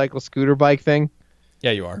motorcycle scooter bike thing. Yeah,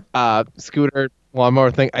 you are. Scooter lawnmower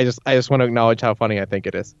thing. I just want to acknowledge how funny I think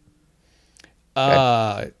it is.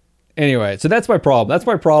 Okay. Anyway, so that's my problem. That's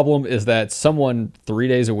my problem is that someone 3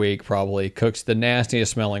 days a week probably cooks the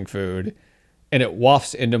nastiest smelling food, and it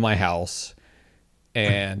wafts into my house,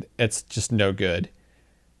 and it's just no good.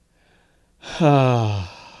 Hi,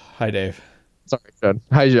 Dave. Sorry, John.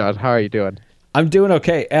 Hi, John. How are you doing? I'm doing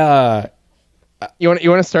okay. You want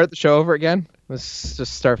to start the show over again? Let's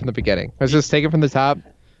just start from the beginning. Let's just take it from the top.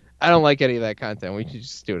 I don't like any of that content. We should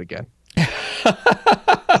just do it again.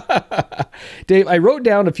 Dave, I wrote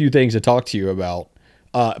down a few things to talk to you about.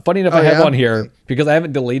 Funny enough, I have on here, because I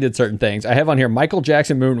haven't deleted certain things, I have on here Michael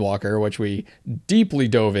Jackson Moonwalker, which we deeply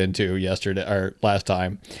dove into yesterday or last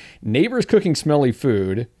time. Neighbors cooking smelly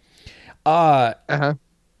food. I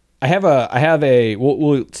have a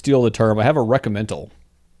we'll steal the term. I have a recommendal.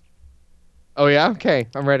 Oh yeah? Okay,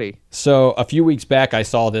 I'm ready. So a few weeks back, I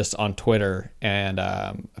saw this on Twitter, and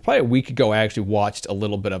probably a week ago, I actually watched a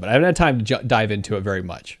little bit of it. I haven't had time to dive into it very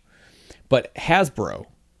much. But Hasbro,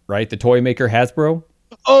 right? The toy maker Hasbro.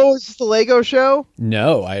 Oh, is this the Lego show?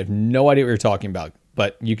 No, I have no idea what you're talking about,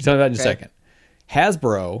 but you can tell me about it in a second.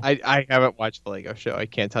 Hasbro. I haven't watched the Lego show. I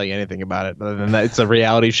can't tell you anything about it other than that it's a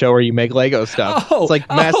reality show where you make Lego stuff. It's like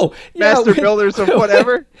Master Builders of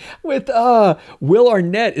whatever. With Will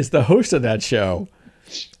Arnett is the host of that show.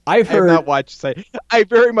 I have not watched it. I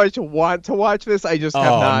very much want to watch this. I just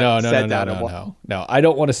have not sat down and watched. No, I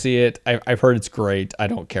don't want to see it. I've heard it's great. I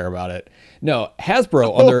don't care about it. No,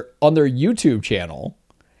 Hasbro on their YouTube channel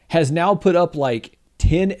has now put up like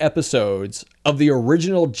 10 episodes of the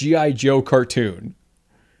original G.I. Joe cartoon.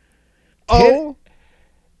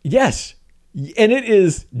 Yes. And it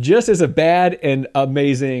is just as bad and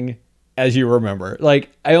amazing as you remember. Like,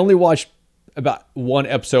 I only watched about one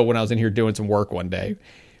episode when I was in here doing some work one day.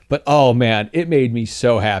 But oh man, it made me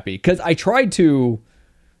so happy because I tried to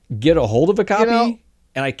get a hold of a copy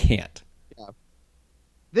and I can't. Yeah.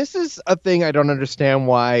 This is a thing I don't understand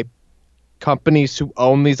why companies who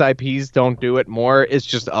own these IPs don't do it more. Is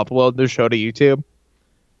just upload their show to YouTube.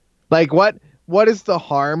 Like what is the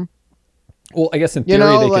harm? Well, I guess in theory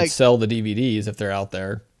they could sell the DVDs if they're out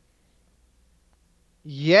there.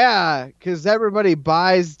 Yeah, because everybody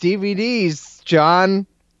buys DVDs, John.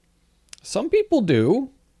 Some people do.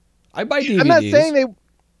 I buy DVDs. I'm not saying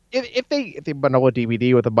if they bundle a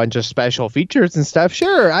DVD with a bunch of special features and stuff.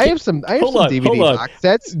 Sure, I have some DVD box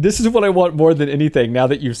sets. This is what I want more than anything. Now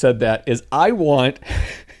that you've said that, is I want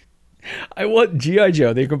G.I.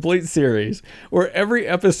 Joe, the complete series, where every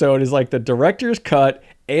episode is like the director's cut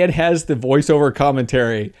and has the voiceover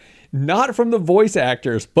commentary. Not from the voice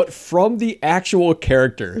actors, but from the actual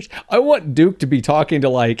characters. I want Duke to be talking to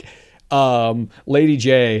like Lady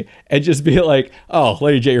J and just be like, oh,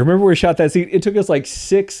 Lady J, remember we shot that scene? It took us like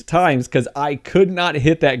 6 times because I could not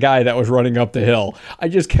hit that guy that was running up the hill. I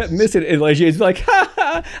just kept missing it. And Lady J's like, ha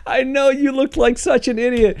ha, I know you looked like such an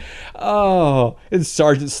idiot. Oh, and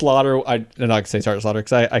Sergeant Slaughter, I'm not going to say Sergeant Slaughter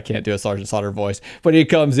because I can't do a Sergeant Slaughter voice, but he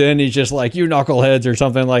comes in, he's just like, you knuckleheads or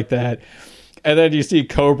something like that. And then you see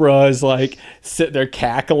Cobra is like sitting there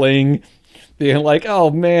cackling, being like,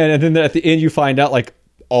 oh man. And then at the end you find out like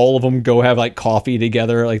all of them go have like coffee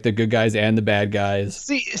together, like the good guys and the bad guys.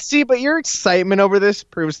 See, but your excitement over this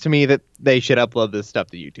proves to me that they should upload this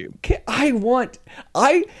stuff to YouTube. I want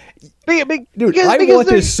this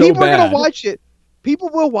so people bad. Are gonna watch it. People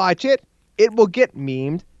will watch it. It will get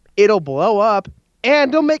memed. It'll blow up,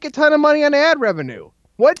 and they'll make a ton of money on ad revenue.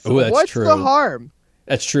 What's the harm?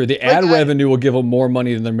 That's true. The ad revenue will give them more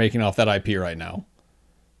money than they're making off that IP right now.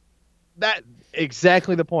 That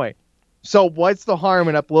exactly the point. So what's the harm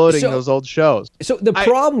in uploading those old shows? So the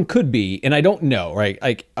problem could be, and I don't know, right?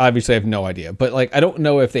 Like, obviously I have no idea, but like, I don't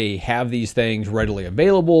know if they have these things readily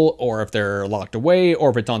available or if they're locked away or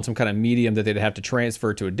if it's on some kind of medium that they'd have to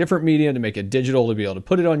transfer to a different medium to make it digital to be able to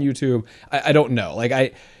put it on YouTube. I don't know.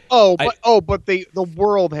 Like but the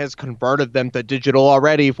world has converted them to digital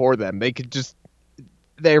already for them.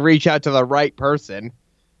 They reach out to the right person.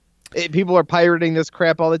 People are pirating this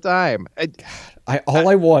crap all the time. All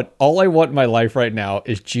I want in my life right now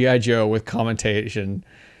is G.I. Joe with commentation.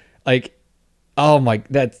 Like, oh my,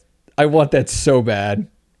 I want that so bad.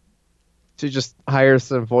 To just hire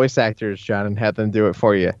some voice actors, John, and have them do it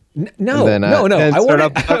for you. No. Then I want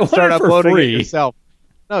start it for uploading free. it yourself.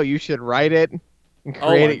 No, you should write it and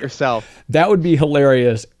create it yourself. That would be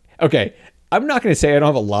hilarious. Okay, I'm not going to say I don't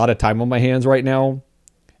have a lot of time on my hands right now.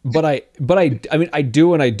 But I mean, I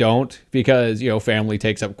do and I don't because, family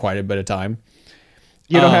takes up quite a bit of time.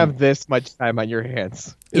 You don't have this much time on your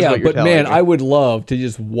hands. Yeah, but man, I would love to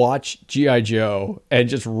just watch G.I. Joe and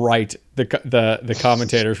just write the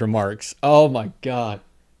commentator's remarks. Oh my God.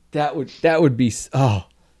 That would be so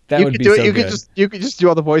good. You could just do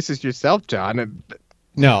all the voices yourself, John.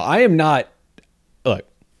 No, I am not. Look.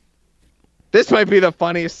 This might be the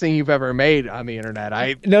funniest thing you've ever made on the internet.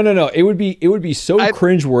 No. It would be so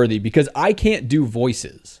cringeworthy because I can't do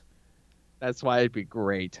voices. That's why it'd be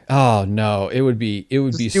great. Oh no, it would be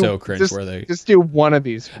so cringeworthy. Just do one of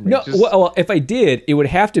these for me. No, well, if I did, it would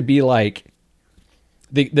have to be like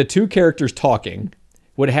the two characters talking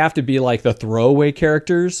would have to be like the throwaway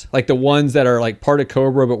characters, like the ones that are like part of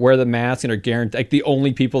Cobra but wear the mask and are guaranteed like the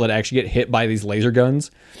only people that actually get hit by these laser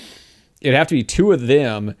guns. It'd have to be two of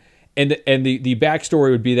them. And the backstory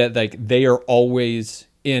would be that like they are always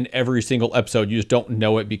in every single episode. You just don't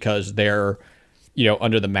know it because they're,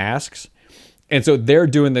 under the masks. And so they're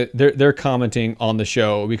doing they're commenting on the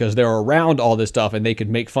show because they're around all this stuff and they could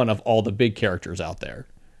make fun of all the big characters out there.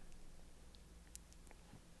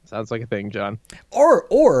 Sounds like a thing, John.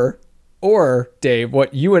 Or Dave,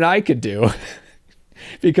 what you and I could do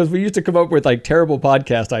because we used to come up with like terrible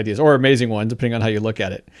podcast ideas or amazing ones, depending on how you look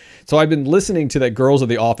at it. So I've been listening to that Girls of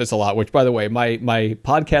the Office a lot, which by the way, my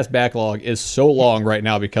podcast backlog is so long right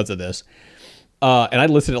now because of this. And I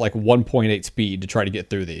listen at like 1.8 speed to try to get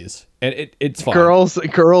through these. And it's fun. Girls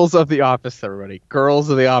of the Office, everybody. Girls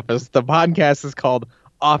of the Office. The podcast is called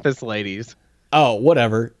Office Ladies. Oh,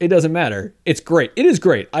 whatever. It doesn't matter. It's great. It is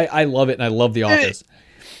great. I love it and I love The Office.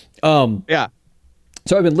 Yeah.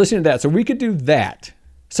 So I've been listening to that. So we could do that.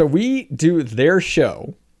 So we do their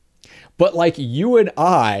show, but like you and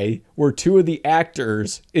I were two of the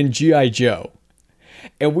actors in G.I. Joe.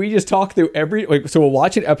 And we just talk through so we'll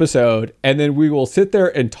watch an episode and then we will sit there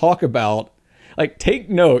and talk about, like take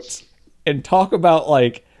notes and talk about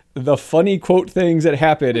like the funny quote things that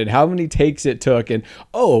happened and how many takes it took. And,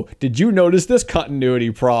 oh, did you notice this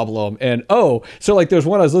continuity problem? And, oh, so like there's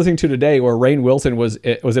one I was listening to today where Rainn Wilson was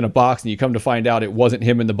in a box, and you come to find out it wasn't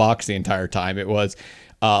him in the box the entire time. It was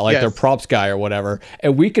their props guy or whatever.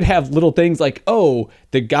 And we could have little things like, oh,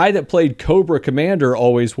 the guy that played Cobra Commander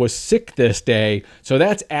always was sick this day. So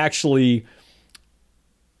that's actually,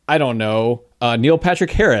 I don't know, Neil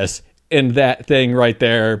Patrick Harris in that thing right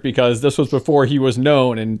there, because this was before he was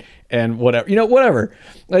known and whatever, whatever.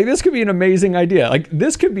 Like, this could be an amazing idea. Like,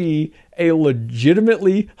 this could be a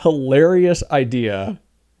legitimately hilarious idea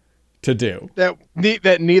to do. That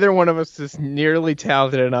neither one of us is nearly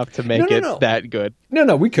talented enough to make that good.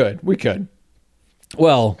 No, we could.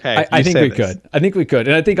 Well, okay, I think we could. I think we could.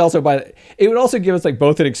 And I think also it would also give us like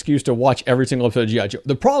both an excuse to watch every single episode of G.I. Joe.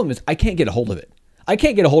 The problem is I can't get a hold of it. I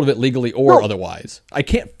can't get a hold of it legally or otherwise. I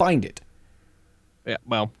can't find it. Yeah,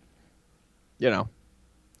 well,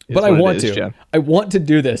 But I want to. Jen. I want to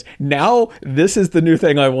do this. Now, this is the new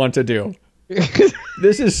thing I want to do.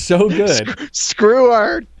 This is so good. Screw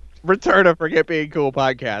our Return of Forget Being Cool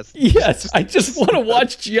podcast. Yes, I just want to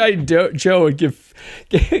watch G.I. Joe and give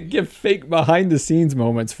fake behind the scenes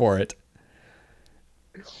moments for it.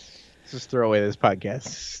 Just throw away this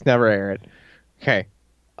podcast. Never air it. Okay.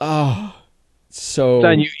 Oh, so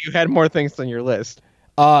Don, you had more things on your list.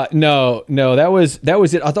 No, that was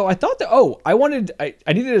it. Although I thought that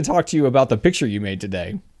I needed to talk to you about the picture you made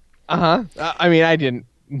today. I mean, I didn't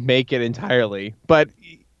make it entirely, but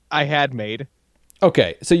I had made.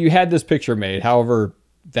 Okay, so you had this picture made, however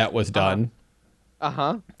that was done.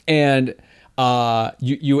 And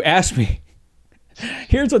you asked me.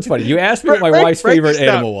 Here's what's funny. You asked me what my wife's favorite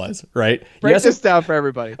animal was, right? Break this down for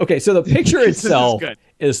everybody. Okay, so the picture itself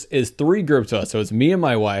is three groups of us. So it's me and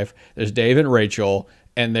my wife. There's Dave and Rachel,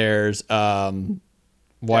 and there's Jeff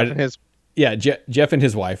and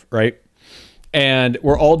his wife, right? And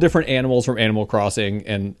we're all different animals from Animal Crossing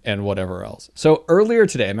and whatever else. So earlier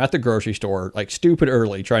today, I'm at the grocery store, like stupid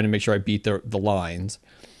early, trying to make sure I beat the lines.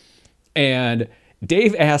 And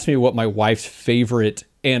Dave asked me what my wife's favorite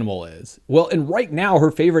animal is. Well, and right now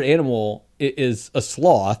her favorite animal is a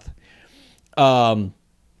sloth. He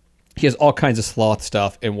has all kinds of sloth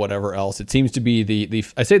stuff and whatever else. It seems to be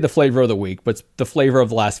I say the flavor of the week, but it's the flavor of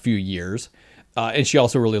the last few years. And she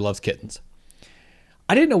also really loves kittens.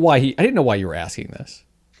 I didn't know why you were asking this,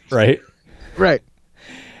 right? Right.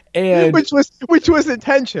 And which was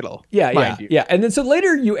intentional. Yeah. And then so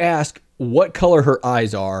later you ask what color her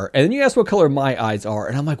eyes are, and then you ask what color my eyes are,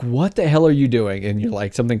 and I'm like, what the hell are you doing? And you're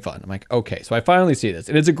like, something fun. I'm like, okay. So I finally see this,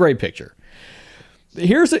 and it's a great picture.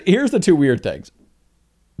 Here's the two weird things.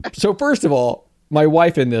 So first of all, my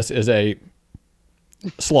wife in this is a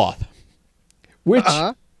sloth, which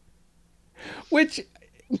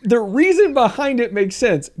the reason behind it makes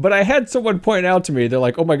sense. But I had someone point out to me, they're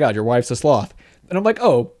like, oh my God, your wife's a sloth. And I'm like,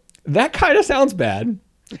 oh, that kind of sounds bad,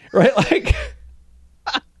 right? Like,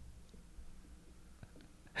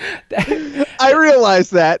 I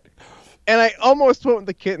realized that, and I almost went with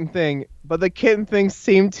the kitten thing, but the kitten thing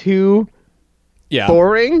seemed too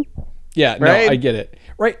boring. Yeah, right? No, I get it.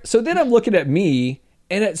 Right. So then I'm looking at me,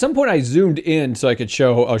 and at some point I zoomed in so I could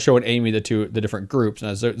show and Amy the different groups, and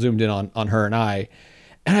I zoomed in on her and I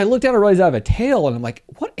looked down and realized I have a tail, and I'm like,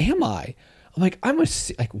 what am I? I'm like,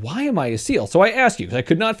 why am I a seal? So I asked you, because I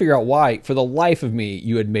could not figure out why, for the life of me,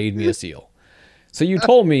 you had made me a seal. So you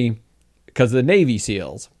told me, because of the Navy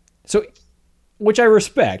SEALs. So, which I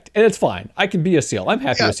respect, and it's fine. I can be a SEAL. I'm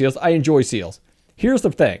happy with SEALs. I enjoy SEALs. Here's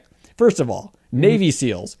the thing. First of all, Navy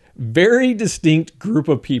SEALs, very distinct group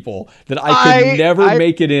of people that I could never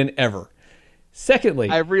make it in ever. Secondly,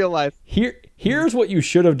 I realized here's what you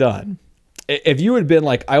should have done. If you had been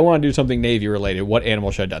like, I want to do something Navy related, what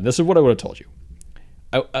animal should I have done? This is what I would have told you.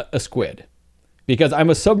 A squid. Because I'm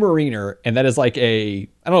a submariner, and that is like I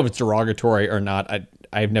don't know if it's derogatory or not.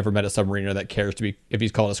 I've never met a submariner that cares to be, if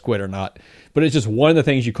he's called a squid or not. But it's just one of the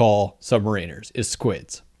things you call submariners is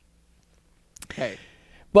squids. Okay.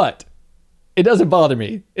 But it doesn't bother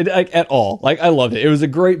me at all. Like, I loved it. It was a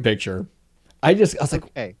great picture. I was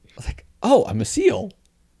like, oh, I'm a seal.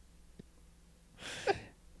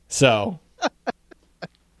 So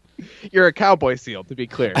you're a cowboy seal, to be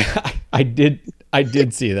clear. I did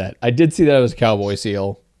see that. I did see that I was a cowboy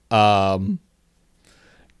seal.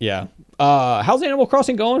 Yeah. How's Animal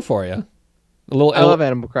Crossing going for you? I love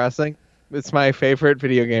Animal Crossing. It's my favorite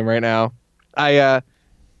video game right now. I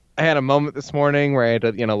had a moment this morning where I had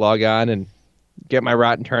to, log on and get my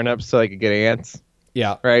rotten turnips so I could get ants.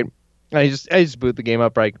 Yeah. Right. And I just boot the game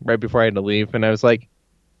up right before I had to leave, and I was like,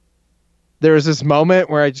 there was this moment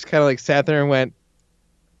where I just kind of like sat there and went,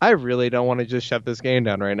 I really don't want to just shut this game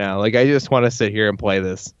down right now. Like, I just want to sit here and play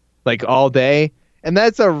this like all day. And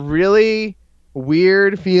that's a really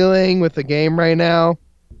weird feeling with the game right now.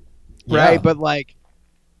 Yeah. Right. But like,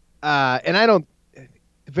 and I don't,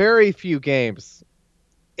 very few games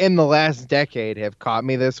in the last decade have caught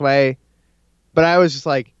me this way. But I was just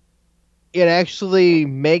like, it actually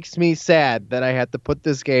makes me sad that I had to put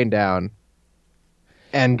this game down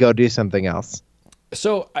and go do something else.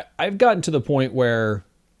 So I've gotten to the point where,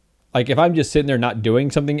 like, if I'm just sitting there not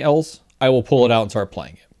doing something else, I will pull it out and start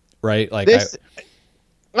playing it. Right? Like,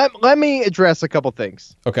 let me address a couple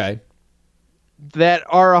things okay. that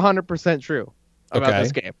are 100% true about Okay.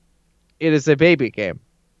 this game. It is a baby game.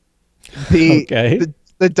 The, Okay.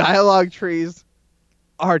 the dialogue trees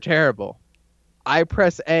are terrible. I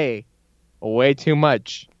press A way too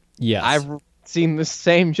much. Yes. I've seen the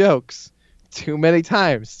same jokes too many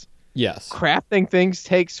times. yes. Crafting things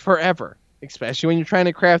takes forever, especially when you're trying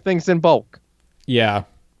to craft things in bulk Yeah.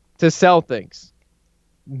 to sell things.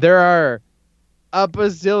 There are a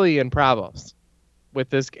bazillion problems with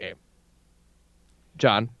this game,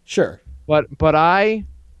 John. Sure. But I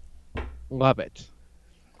love it.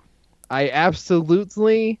 I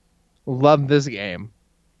absolutely love this game.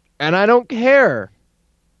 And I don't care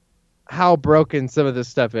how broken some of this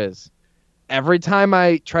stuff is. Every time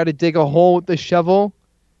I try to dig a hole with the shovel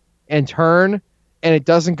and turn and it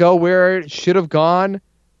doesn't go where it should have gone,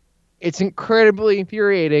 it's incredibly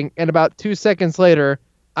infuriating. And about 2 seconds later,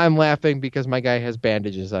 I'm laughing because my guy has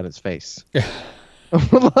bandages on his face.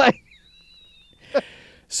 Like,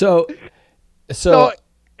 So so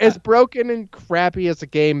as broken and crappy as a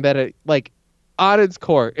game that it, like, on its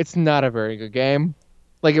core, it's not a very good game.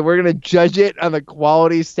 Like, if we're gonna judge it on the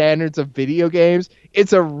quality standards of video games,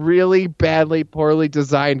 it's a really badly, poorly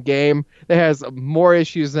designed game that has more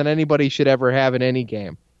issues than anybody should ever have in any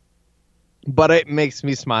game. But it makes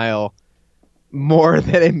me smile more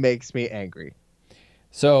than it makes me angry.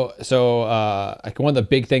 So like one of the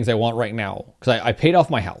big things I want right now, because I paid off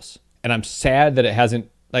my house and I'm sad that it hasn't,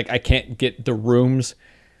 like, I can't get the rooms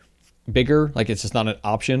bigger. Like, it's just not an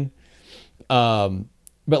option.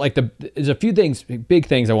 But like there's a few things, big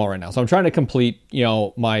things I want right now. So I'm trying to complete,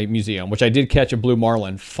 my museum, which I did catch a blue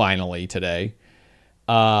marlin finally today.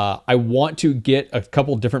 I want to get a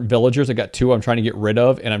couple different villagers. I got 2 I'm trying to get rid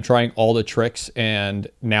of, and I'm trying all the tricks. And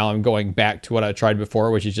now I'm going back to what I tried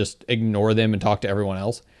before, which is just ignore them and talk to everyone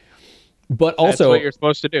else. But also, That's what you're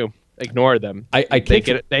supposed to do. Ignore them.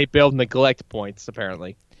 They build neglect points,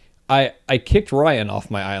 apparently. I kicked Ryan off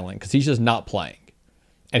my island because he's just not playing,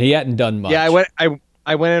 and he hadn't done much. Yeah,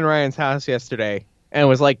 I went in Ryan's house yesterday and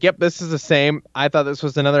was like, "Yep, this is the same. I thought this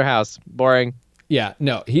was another house. Boring." Yeah,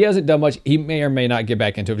 no, he hasn't done much. He may or may not get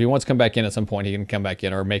back into it. If he wants to come back in at some point, he can come back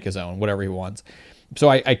in or make his own, whatever he wants. So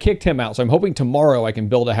I kicked him out. So I'm hoping tomorrow I can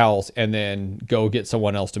build a house and then go get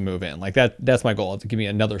someone else to move in. Like that's my goal, is to give me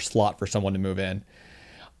another slot for someone to move in.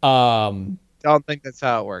 Don't think that's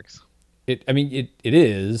how it works. It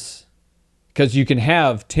is, because you can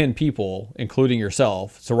have 10 people, including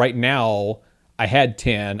yourself. So right now I had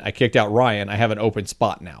 10. I kicked out Ryan. I have an open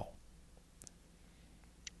spot now.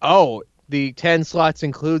 Oh, the 10 slots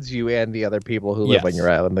includes you and the other people who live Yes. on your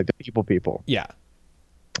island, the people. Yeah.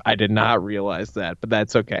 I did not realize that, but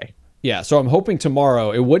that's okay. Yeah, so I'm hoping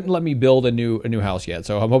tomorrow. It wouldn't let me build a new house yet,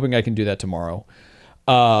 so I'm hoping I can do that tomorrow.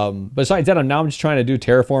 Besides that, I'm just trying to do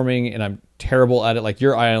terraforming, and I'm terrible at it. Like,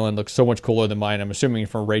 your island looks so much cooler than mine. I'm assuming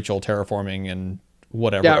from Rachel terraforming and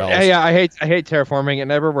whatever else. Yeah. I hate terraforming. It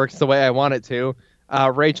never works the way I want it to.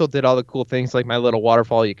 Rachel did all the cool things, like my little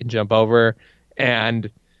waterfall you can jump over, and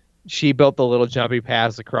she built the little jumpy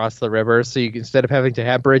paths across the river. So you can, instead of having to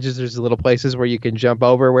have bridges, there's little places where you can jump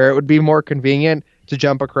over, where it would be more convenient to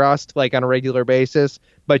jump across, like, on a regular basis,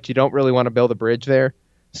 but you don't really want to build a bridge there.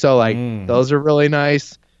 So, like, those are really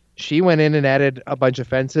nice. She went in and added a bunch of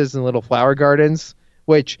fences and little flower gardens,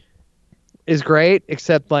 which is great,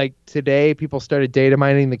 except, like, today people started data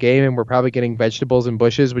mining the game, and we're probably getting vegetables and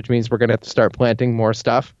bushes, which means we're going to have to start planting more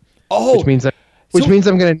stuff. Oh, which means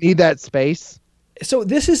I'm going to need that space. So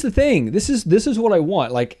this is the thing. This is what I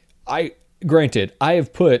want. Like, I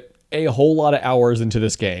have put a whole lot of hours into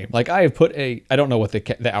this game. Like, I have put I don't know what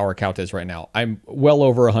the hour count is right now. I'm well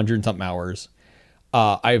over 100 something hours.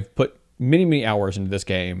 I've put many hours into this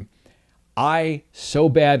game. I so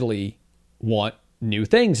badly want new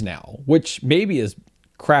things now, which maybe is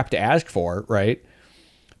crap to ask for, right?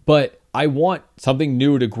 But I want something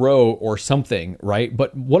new to grow or something, right?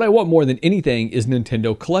 But what I want more than anything is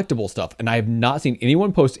Nintendo collectible stuff. And I have not seen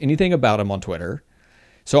anyone post anything about them on Twitter.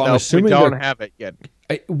 So I'm assuming we don't have it yet.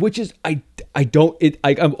 Which is I don't it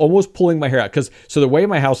I'm almost pulling my hair out because so the way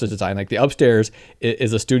my house is designed, like the upstairs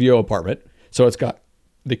is a studio apartment, so it's got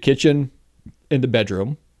the kitchen in the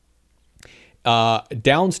bedroom.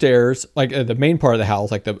 Downstairs, like the main part of the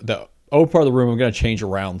house, like the old part of the room, I'm gonna change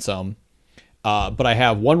around some. But I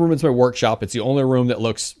have one room that's my workshop. It's the only room that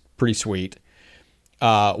looks pretty sweet.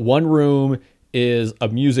 One room is a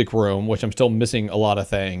music room, which I'm still missing a lot of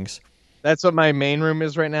things. That's what my main room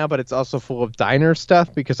is right now, but it's also full of diner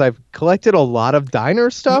stuff because I've collected a lot of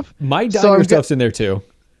diner stuff. My diner stuff's in there too.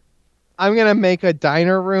 I'm gonna make a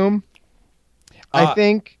diner room. I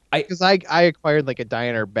think I because I acquired like a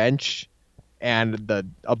diner bench and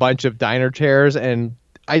a bunch of diner chairs, and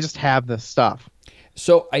I just have this stuff.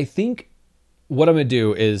 So I think what I'm gonna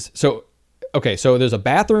do is so there's a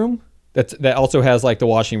bathroom that also has like the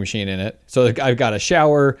washing machine in it. So I've got a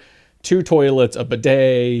shower, 2 toilets, a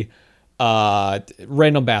bidet,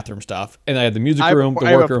 random bathroom stuff, and I have the music room, the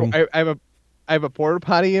work room. I have a porta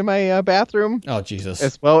potty in my bathroom. Oh Jesus!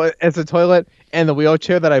 As well as a toilet and the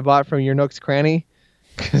wheelchair that I bought from your Nook's Cranny,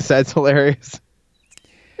 because that's hilarious.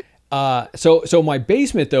 So my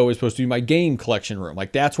basement though is supposed to be my game collection room.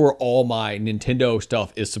 Like that's where all my Nintendo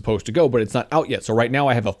stuff is supposed to go, but it's not out yet. So right now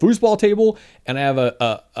I have a foosball table and I have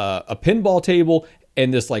a pinball table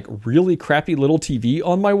and this like really crappy little TV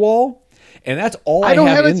on my wall, and that's all I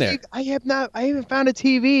have in there. I haven't found a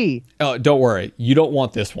TV. Oh, don't worry, you don't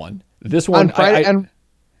want this one. This one on Friday.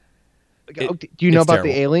 Do you know about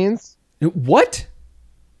terrible. the aliens? What?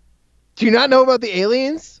 Do you not know about the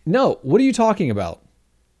aliens? No. What are you talking about?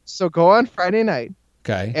 So go on Friday night.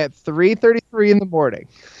 Okay. At 3:33 in the morning.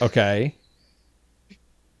 Okay.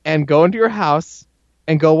 And go into your house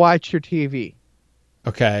and go watch your TV.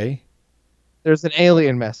 Okay. There's an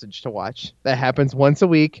alien message to watch that happens once a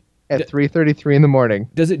week at 3:33 in the morning.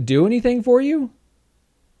 Does it do anything for you?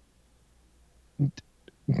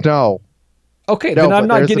 No. Okay, then I'm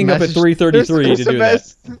not getting up at 3:33 to do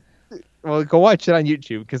that. Well, go watch it on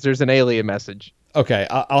YouTube because there's an alien message. Okay,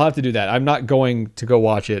 I'll have to do that. I'm not going to go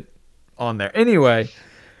watch it on there. Anyway,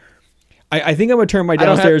 I think I'm going to turn my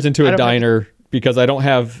downstairs into a diner because I don't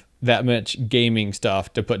have that much gaming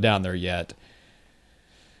stuff to put down there yet.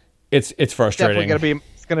 It's frustrating.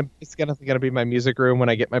 It's gonna be my music room when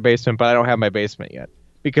I get my basement, but I don't have my basement yet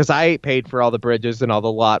because I paid for all the bridges and all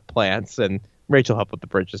the lot plants, and Rachel helped with the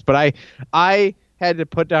bridges. But I had to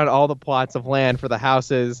put down all the plots of land for the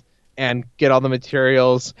houses and get all the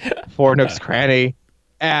materials for Nook's Cranny,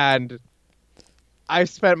 and I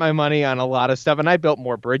spent my money on a lot of stuff, and I built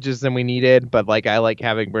more bridges than we needed, but like I like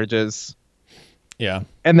having bridges. Yeah.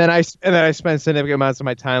 And then I spent significant amounts of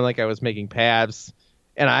my time like I was making paths,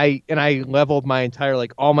 and I leveled my entire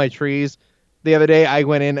like all my trees. The other day I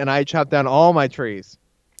went in and I chopped down all my trees.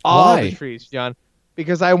 All the trees, John.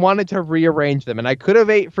 Because I wanted to rearrange them, and I could have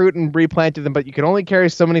ate fruit and replanted them, but you can only carry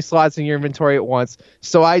so many slots in your inventory at once.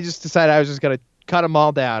 So I just decided I was just going to cut them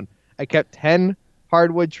all down. I kept 10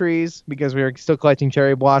 hardwood trees because we were still collecting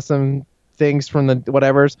cherry blossom things from the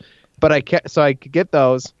whatevers, but I could get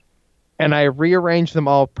those, and I rearranged them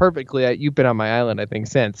all perfectly. You've been on my island, I think,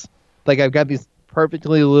 since. Like I've got these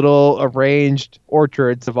perfectly little arranged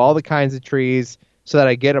orchards of all the kinds of trees so that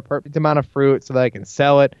I get a perfect amount of fruit so that I can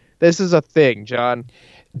sell it. This is a thing, John.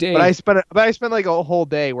 Dave. But I spent like a whole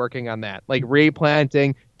day working on that, like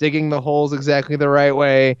replanting, digging the holes exactly the right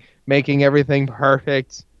way, making everything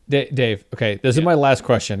perfect. Dave, okay, this is my last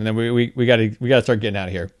question, and then we got to start getting out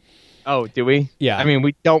of here. Oh, do we? Yeah. I mean,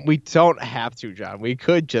 we don't have to, John. We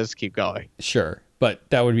could just keep going. Sure, but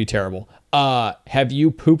that would be terrible. Have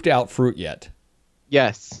you pooped out fruit yet?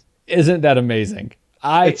 Yes. Isn't that amazing?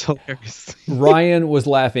 It's hilarious. Ryan was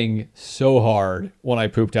laughing so hard when I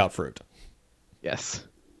pooped out fruit. Yes.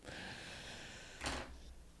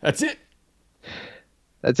 That's it.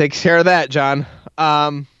 That takes care of that, John.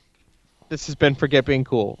 This has been Forget Being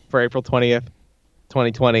Cool for April 20th,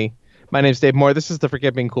 2020. My name's Dave Moore. This is the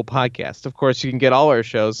Forget Being Cool podcast. Of course, you can get all our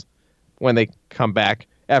shows when they come back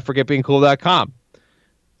at forgetbeingcool.com.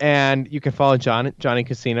 And you can follow Johnny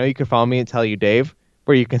Casino. You can follow me and Tell You Dave,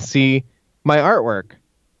 where you can see my artwork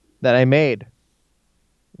that I made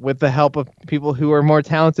with the help of people who are more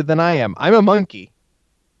talented than I am. I'm a monkey.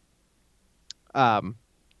 I'm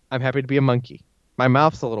happy to be a monkey. My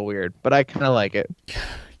mouth's a little weird, but I kind of like it.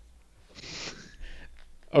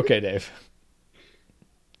 Okay, Dave.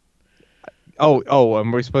 Oh,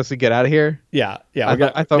 and we're supposed to get out of here? Yeah.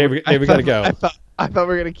 I thought we got to go. I thought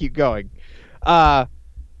we were going to keep going.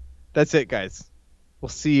 That's it, guys. We'll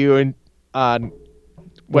see you on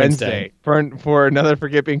Wednesday for another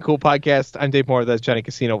Forget Being Cool podcast. I'm Dave Moore. That's Johnny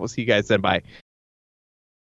Casino. We'll see you guys then. Bye.